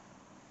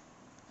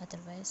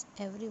 Otherwise,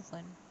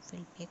 everyone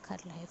will make her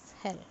life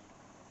hell.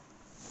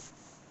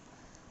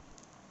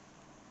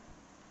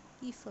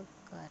 If a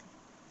girl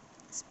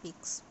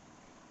speaks,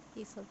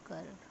 if a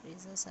girl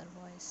raises her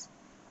voice,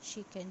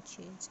 she can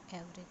change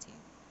everything.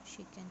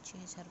 She can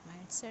change her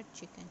mindset,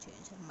 she can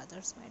change her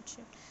mother's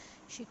mindset,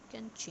 she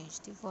can change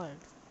the world.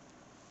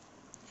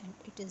 And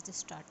it is the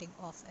starting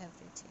of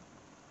everything.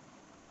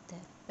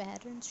 Their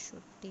parents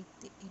should take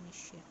the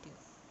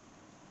initiative.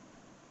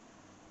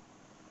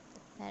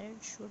 The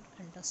parents should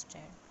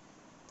understand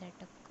that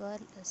a girl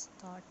is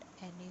not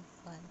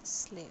anyone's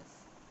slave.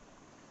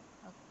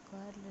 A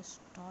girl is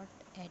not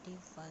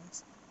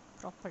anyone's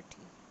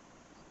property.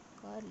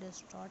 A girl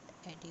is not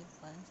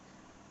anyone's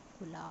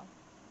gulam,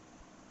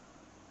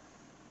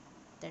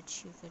 that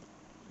she will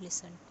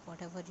listen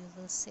whatever you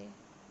will say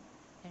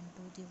and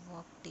do the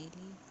work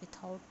daily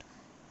without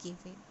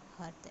giving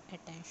her the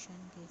attention,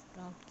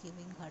 without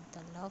giving her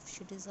the love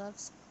she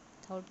deserves,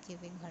 without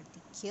giving her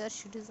the care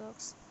she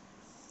deserves,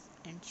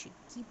 and she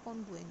keep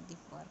on doing the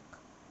work.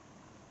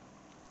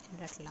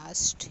 And at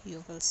last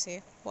you will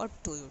say, what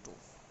do you do?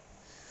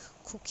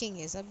 Cooking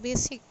is a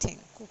basic thing.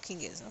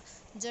 Cooking is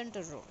a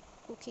gender role.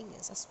 Cooking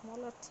is a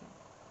smaller thing.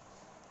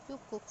 You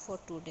cook for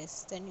 2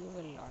 days, then you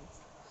will learn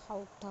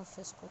how tough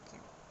is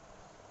cooking.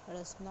 It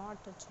is not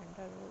a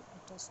gender role.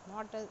 It is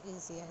not as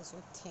easy as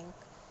you think,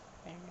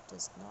 and it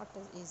is not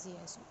as easy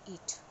as you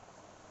eat.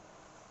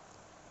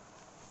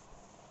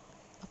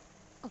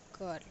 A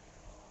girl,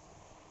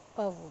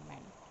 a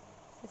woman,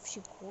 if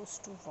she goes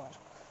to work,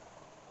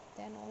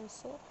 then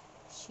also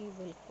she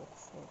will cook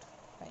food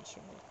when she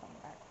will come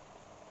back,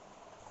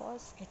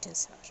 because it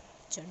is her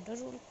gender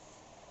role,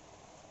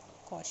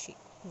 because she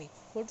make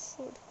good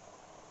food.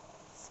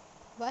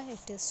 Why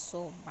it is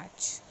so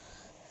much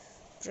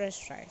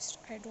pressurized,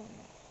 I don't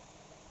know.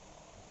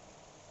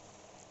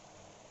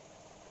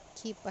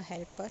 Keep a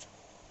helper,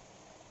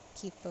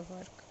 keep a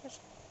worker.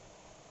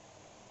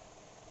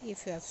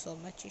 If you have so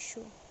much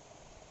issue,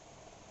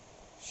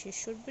 she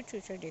should be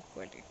treated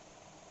equally.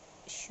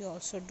 She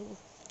also do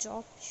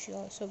job, she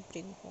also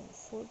bring home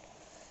food,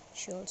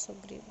 she also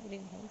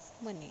bring home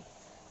money.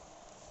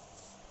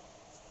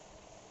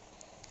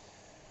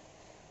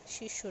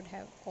 She should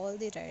have all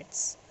the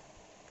rights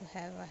to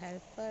have a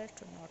helper,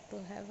 to not to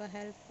have a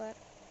helper,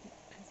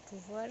 have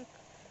to work,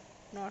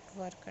 not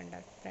work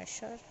under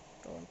pressure,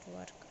 don't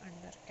work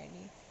under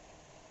any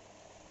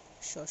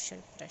social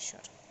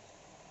pressure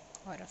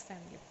or a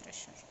family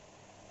pressure.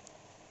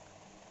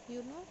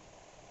 You know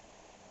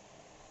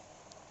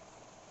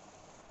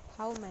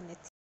how many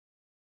things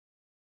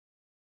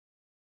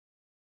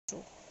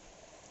do.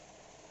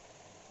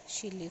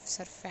 She leaves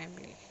her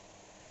family.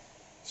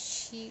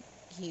 She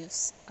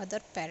gives other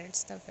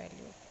parents the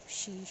value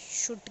she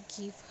should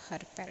give her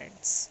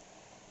parents.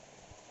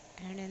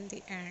 And in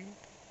the end,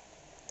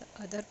 the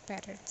other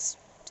parents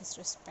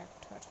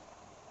disrespect her.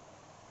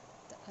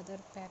 The other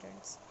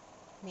parents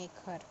make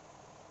her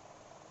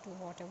do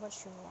whatever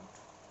she wants.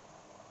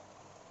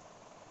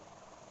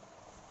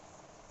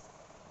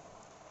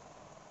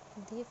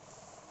 they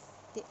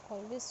they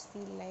always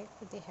feel like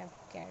they have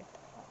get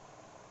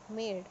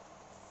made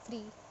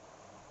free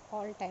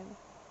all time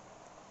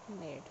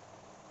maid.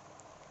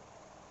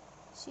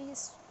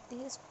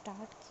 They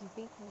start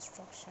giving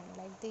instruction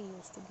like they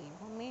used to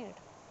give a maid.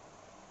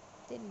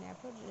 They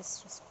never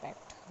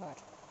disrespect her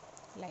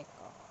like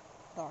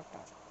a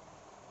daughter,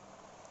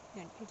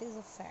 and it is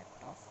a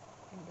fact of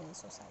Indian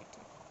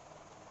society.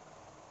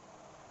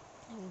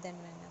 And then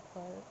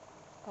whenever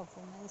a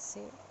woman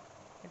say,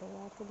 I don't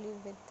want to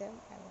live with them,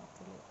 I want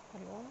to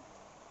live alone,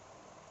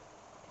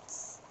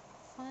 it's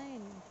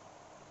fine.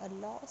 A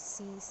law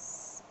see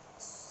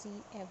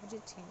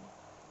everything.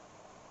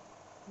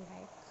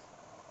 Like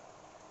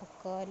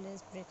a girl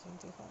is breaking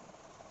the home,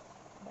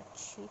 but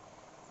she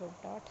would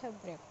not have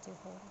break the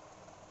home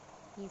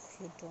if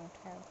you don't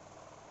have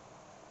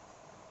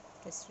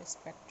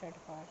disrespected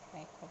her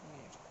like a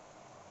maid.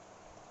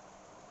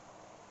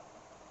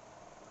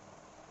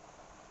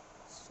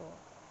 So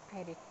I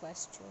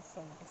request you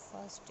from the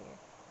first day,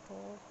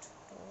 don't,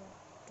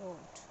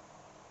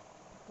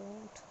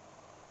 don't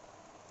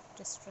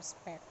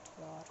disrespect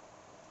your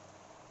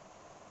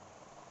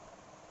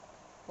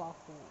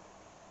Bahu,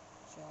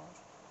 your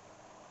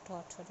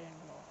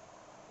daughter-in-law.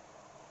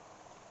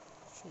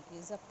 She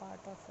is a part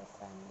of your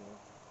family.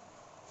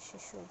 She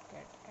should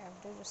get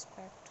every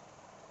respect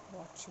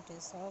what she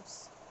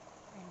deserves,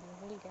 and you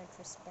will get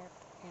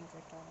respect in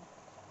return.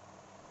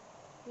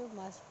 You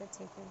must be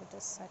thinking it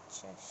is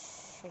such a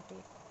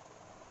shitty,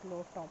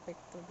 low topic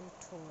to be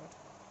told,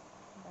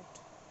 but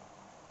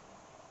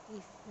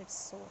if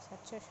it's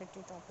such a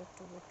shitty topic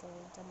to be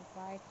told, then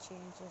why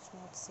change is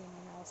not seen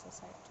in our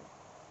society?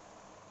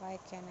 Why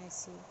can I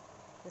see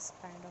this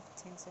kind of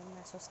things in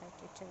my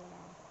society till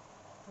now?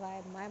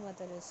 Why my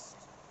mother is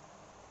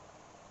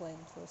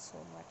going through so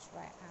much?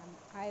 Why am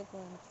I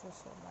going through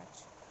so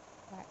much?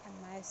 Why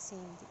am I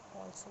seeing the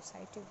whole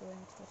society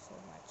going through so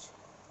much?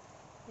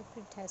 If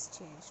it has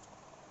changed,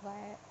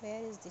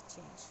 where is the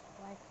change?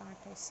 Why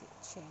can't I see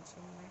change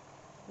in my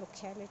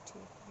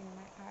locality, in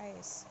my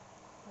eyes?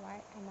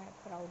 Why am I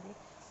proudly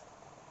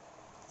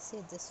say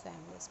this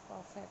family is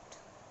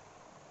perfect?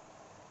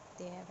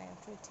 They have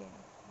everything.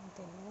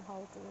 They know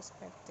how to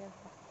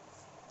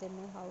they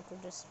know how to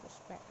respect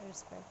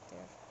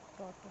their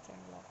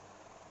daughter-in-law.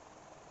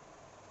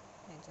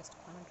 I just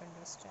can't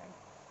understand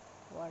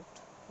what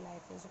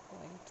life is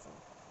going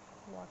through,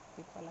 what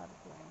people are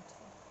going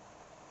through.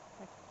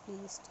 But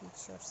please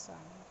teach your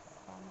son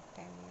from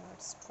 10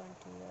 years, 20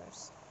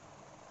 years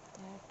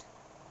that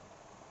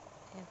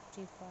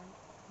everyone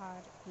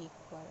are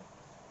equal,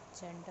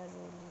 gender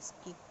role is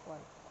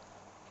equal,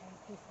 and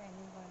if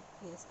anyone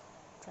is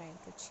trying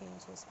to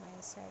change his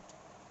mindset,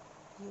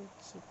 you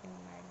keep in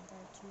mind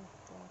that you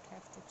don't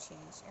have to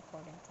change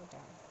according to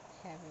them.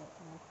 Have your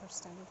own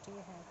personality,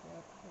 have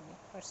your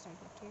unique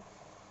personality,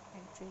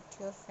 and treat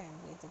your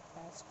family the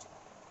best.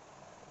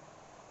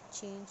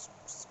 Change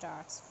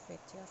starts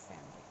with your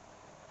family.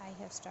 I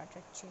have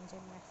started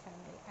changing my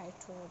family. I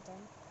told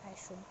them I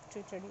should be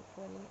treated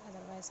equally,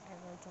 otherwise I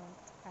will not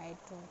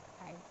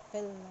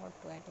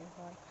do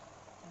anyone,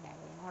 and I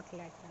will not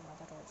let my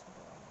mother also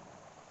do anyone.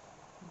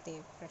 They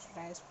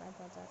pressurized my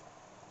mother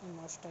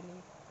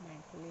emotionally,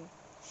 mentally,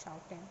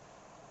 shouting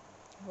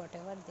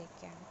whatever they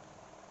can.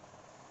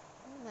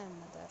 And my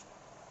mother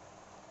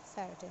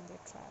fell in the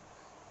trap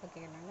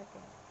again and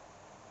again.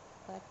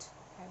 But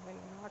I will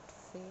not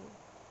fail.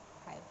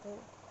 I will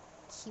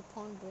keep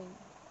on doing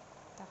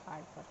the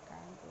hard work I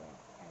am doing.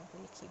 I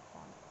will keep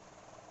on.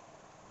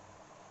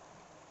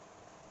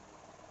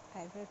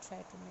 I will try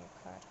to make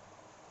her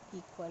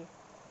equal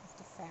of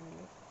the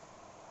family.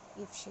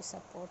 If she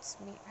supports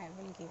me, I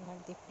will give her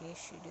the place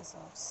she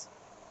deserves.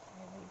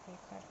 I will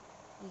make her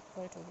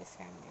equal to the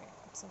family.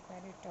 It's a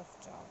very tough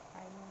job,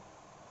 I know,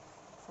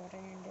 for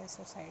an Indian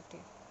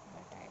society,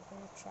 but I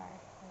will try.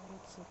 I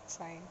will keep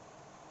trying.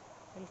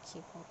 I will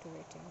keep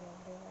motivating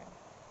everyone,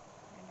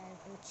 and I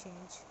will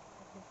change.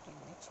 I will bring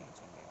the change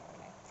in the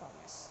world, I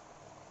promise.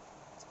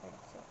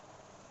 Thank you.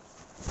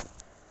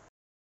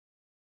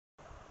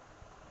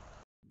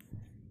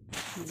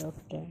 Hello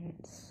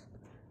friends,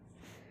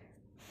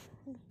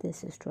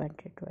 this is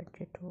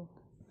 2022.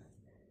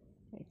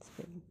 It's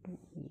been 2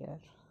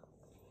 years.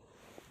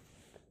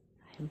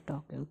 I am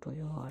talking to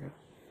you all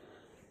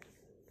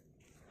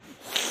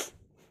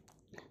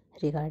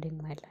regarding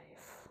my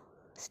life,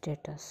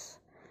 status,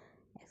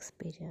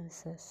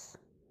 experiences,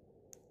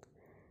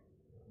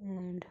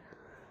 and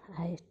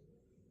I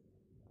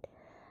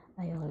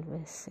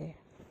always say,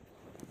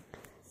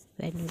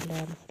 when you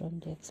learn from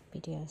the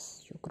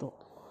experience, you grow.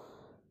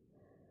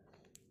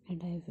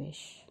 And I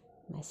wish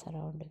my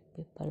surrounding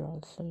people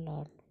also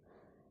learn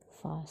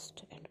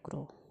fast and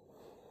grow,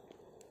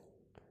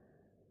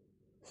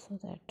 so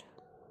that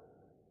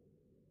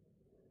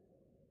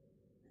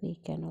we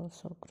can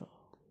also grow.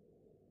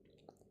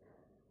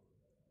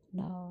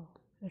 Now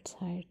it's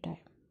high time.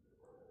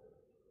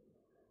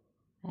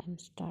 I am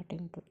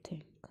starting to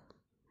think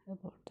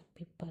about the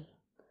people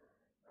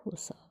who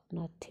serve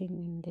nothing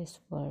in this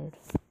world,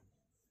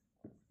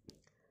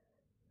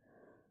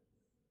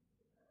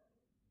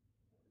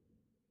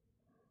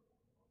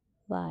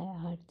 Why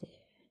are they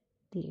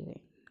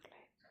leaving?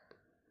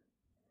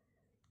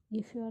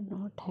 If you are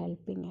not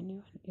helping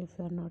anyone, if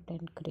you are not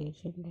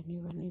encouraging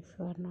anyone, if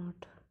you are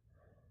not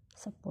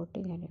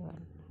supporting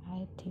anyone,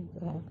 I think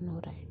you have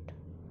no right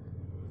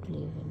to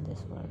live in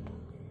this world.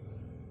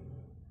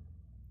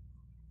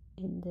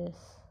 In this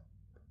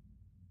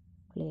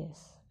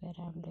place where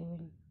I'm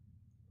living,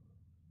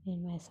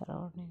 in my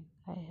surrounding,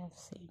 I have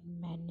seen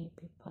many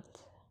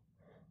people's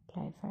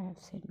life, I have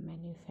seen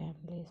many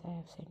families, I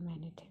have seen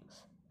many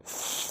things.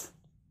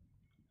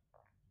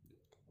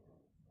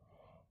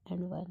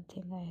 And one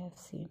thing I have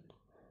seen,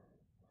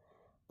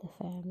 the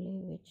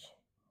family which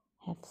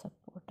have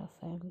support, a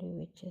family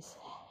which is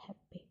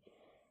happy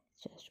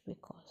just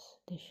because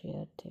they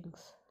share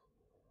things,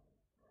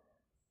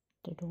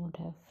 they don't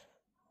have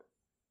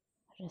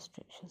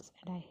restrictions.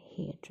 And I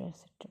hate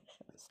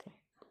restrictions.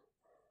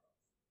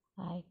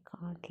 I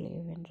can't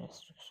live in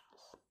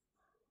restrictions.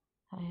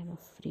 I am a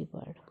free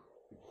bird,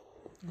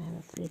 I am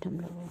a freedom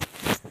lover,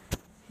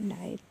 and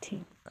I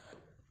think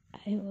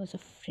I was a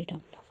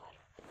freedom lover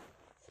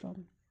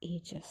from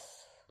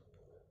ages.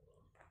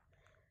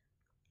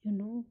 You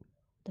know,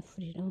 the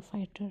freedom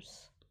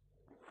fighters,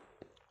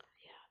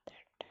 yeah,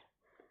 that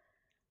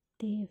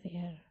they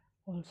were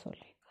also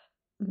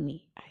like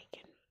me. I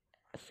can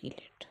feel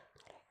it.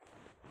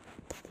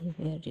 They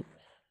were rebel,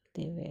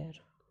 they were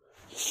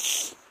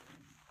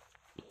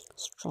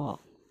strong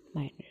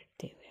minded,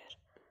 they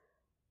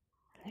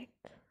were like,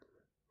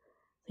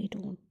 we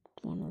don't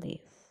want to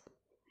live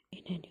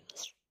in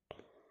anyone's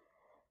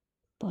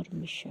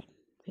permission.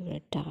 We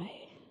will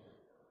die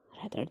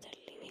rather than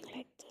living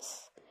like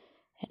this.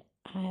 And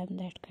I am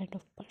that kind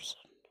of person.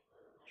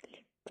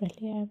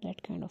 Literally, I am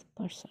that kind of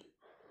person.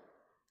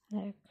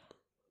 Like,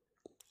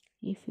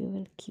 if you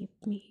will keep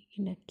me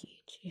in a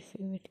cage, if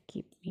you will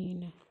keep me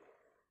in a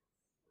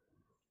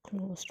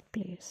closed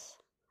place,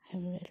 I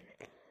will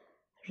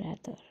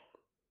rather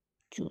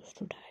choose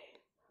to die.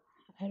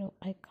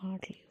 I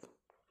can't live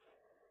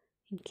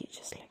in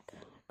cages, like,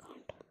 I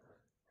can't.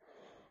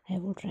 I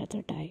would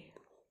rather die.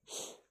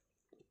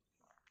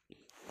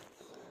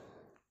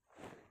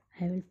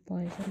 I will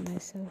poison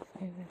myself,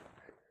 I will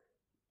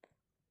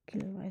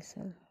kill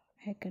myself.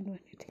 I can do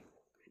anything.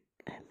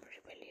 I am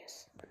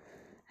rebellious.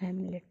 I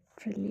am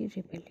literally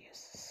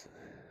rebellious.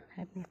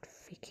 I am not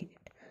faking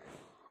it.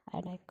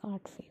 And I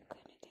can't fake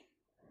anything.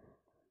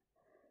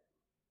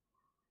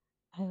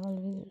 I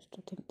always used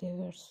to think they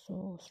were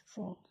so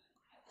strong.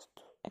 I was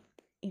so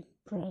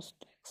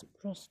impressed,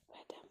 expressed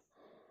by them.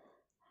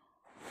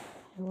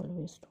 I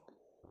always do.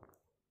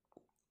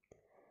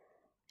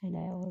 And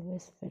I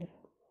always will.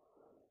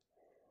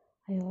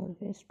 I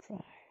always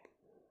try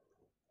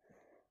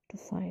to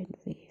find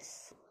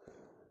ways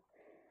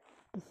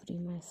to free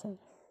myself.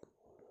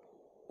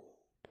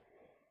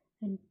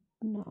 And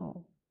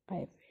now I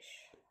wish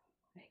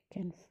I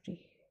can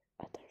free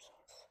others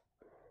also.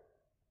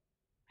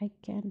 I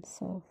can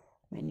serve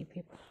many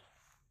people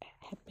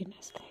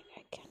happiness, like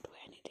I can do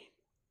anything.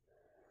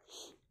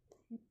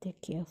 If they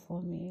care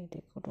for me,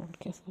 they don't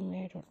care for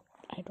me,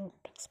 I don't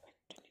expect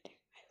anything.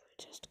 I will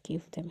just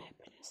give them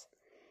happiness.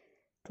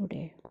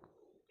 Today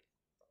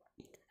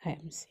I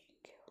am seeing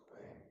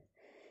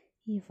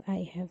you. If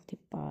I have the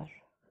power,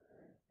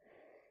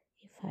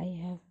 if I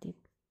have the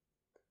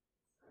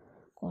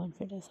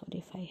confidence, or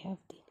if I have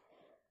the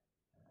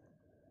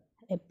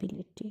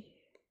ability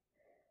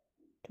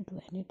to do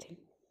anything,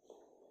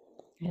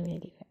 I will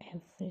give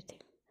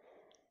everything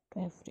to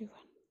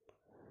everyone.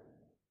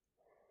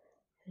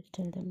 I will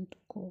tell them to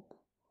go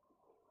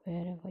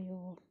wherever you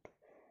want,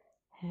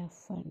 have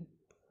fun.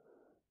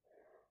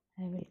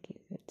 I will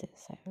give you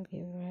this, I will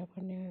give you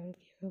money, I will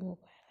give you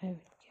mobile, I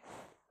will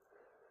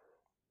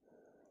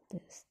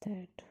give this,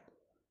 that.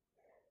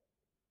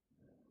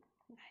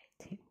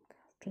 I think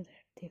after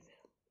that they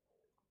will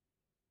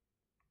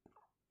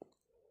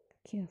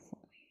care for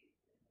me.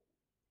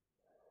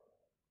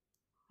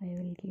 I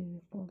will give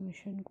you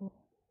permission, go.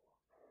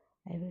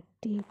 I will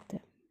take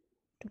them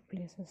to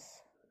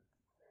places.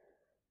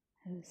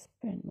 I will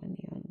spend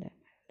money on them.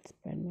 I will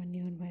spend money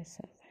on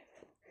myself. I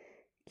will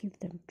give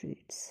them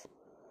treats.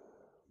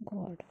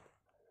 God,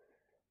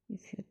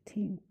 if you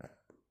think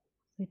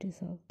we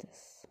deserve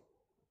this,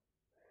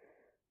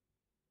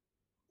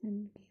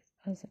 then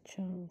give us a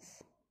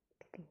chance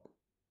to do.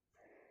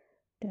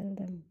 Tell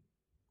them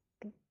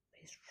to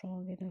be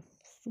strong enough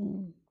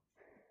soon.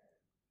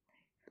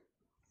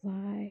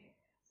 Why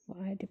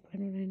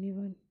depend on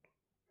anyone?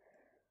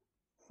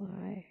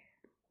 Why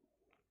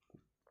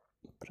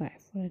cry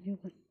for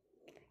anyone?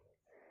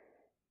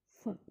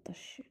 Fuck the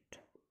shit.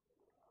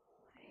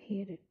 I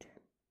hate it.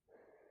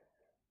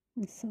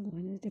 When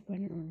someone is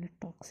dependent on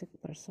a toxic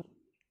person,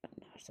 a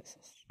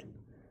narcissist.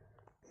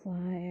 Why?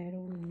 I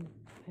don't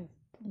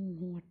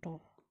know at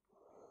all.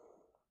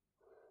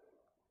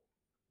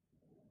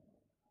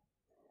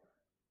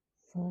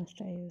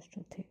 First I used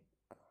to think,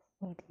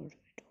 what would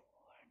we do?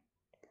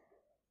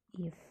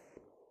 What if?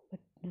 But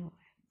now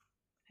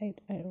I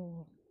don't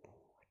know.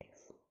 What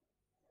if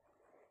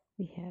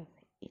we have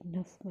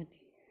enough money?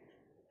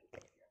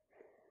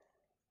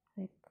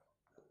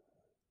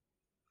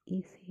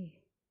 if he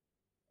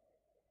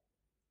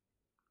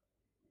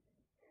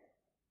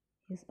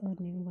is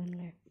earning 1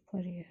 lakh per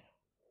year,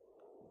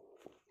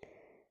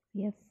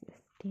 we have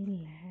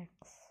 15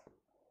 lakhs.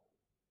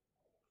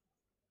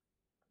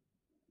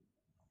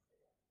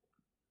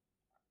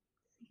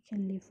 We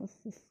can live for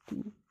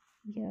 15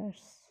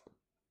 years.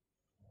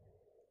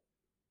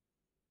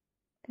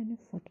 Can you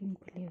fucking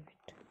believe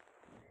it?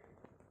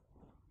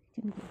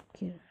 We can give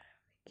care,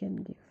 we can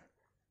give,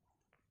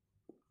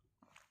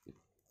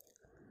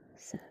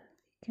 so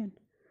we can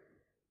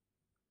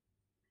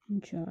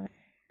enjoy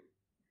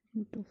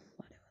and do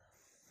whatever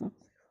the fuck we want.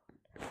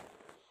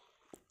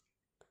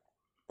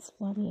 It's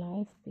one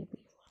life,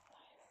 baby, one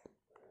life.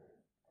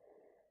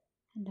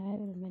 And I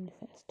will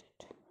manifest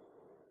it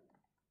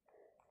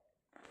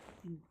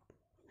in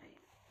my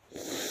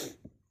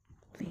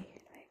way,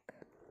 like, I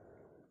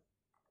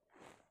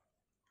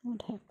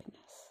want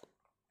happiness.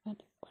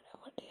 And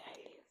whatever day I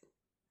live,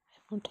 I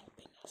want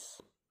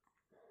happiness.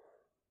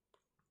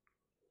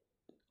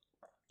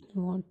 I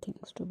want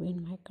things to be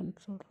in my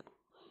control. I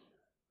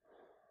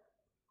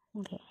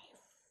want life.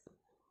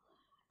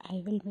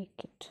 I will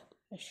make it,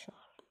 sure.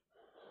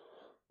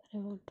 But I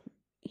want to,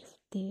 if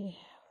they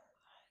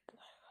have, I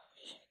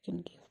wish I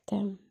can give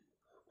them.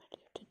 But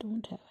if they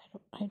don't have,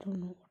 I don't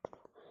know what to do.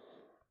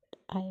 But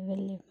I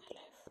will live my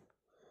life.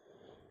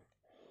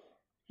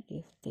 And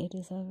if they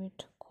deserve it,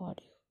 God,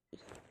 you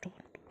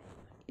don't.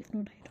 If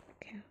not, I don't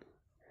care.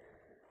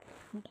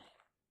 But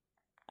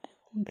I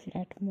won't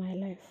let my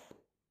life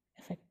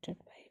affected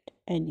by it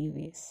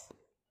anyways.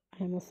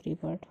 I am a free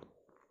bird.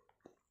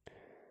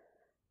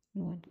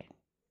 No one can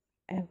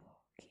ever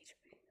catch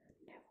me.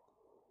 Never.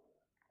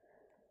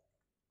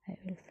 I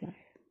will fly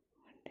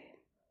one day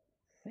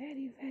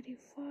very, very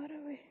far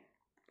away.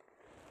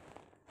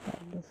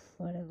 I'll do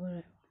whatever I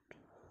want.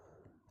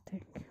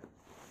 Thank you.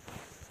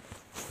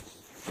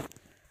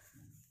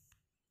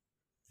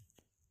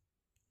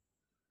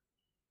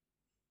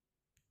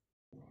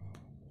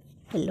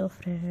 Hello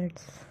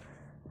friends,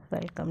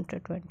 welcome to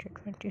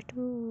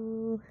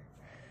 2022.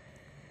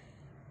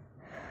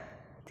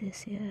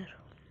 This year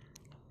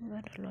we're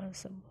gonna learn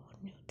some more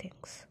new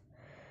things,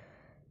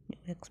 new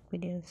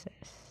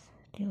experiences,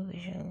 new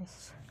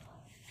visions.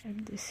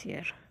 And this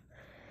year,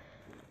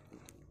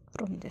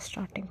 from the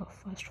starting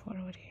of 1st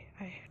February,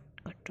 I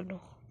got to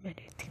know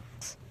many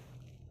things.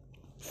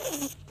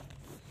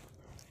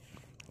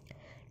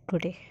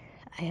 Today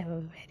I have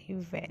a very,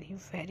 very,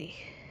 very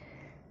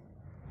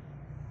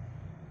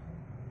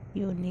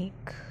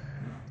unique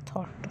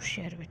thought to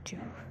share with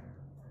you.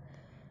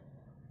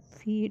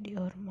 Feed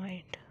your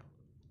mind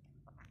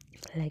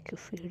like you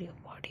feed your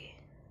body,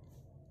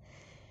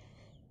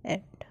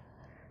 and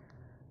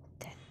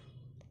then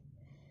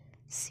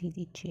see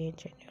the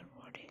change in your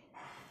body.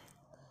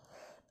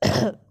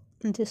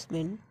 This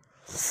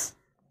means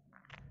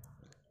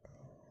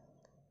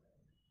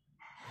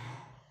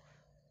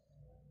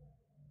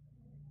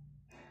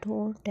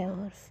don't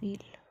ever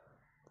feel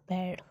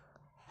bad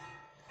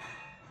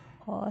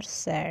or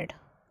sad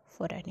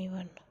for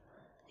anyone.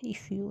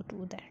 If you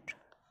do that,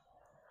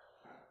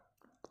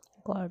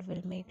 God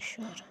will make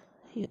sure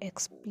you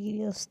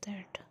experience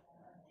that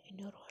in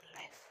your own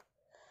life.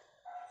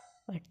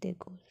 What they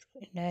go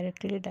through,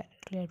 indirectly,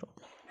 directly, I don't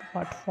know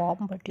what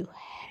form, but you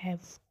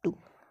have to.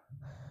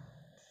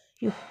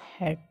 You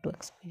had to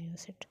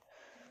experience it.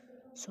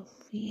 So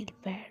feel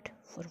bad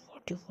for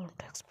what you want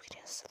to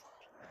experience for.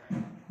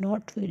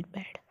 Not feel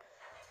bad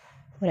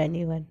for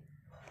anyone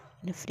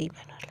in a free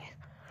manner. Like,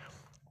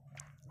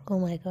 oh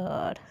my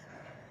God.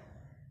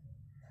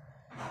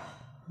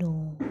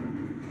 No.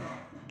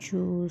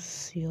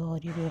 Choose your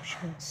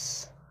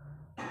emotions.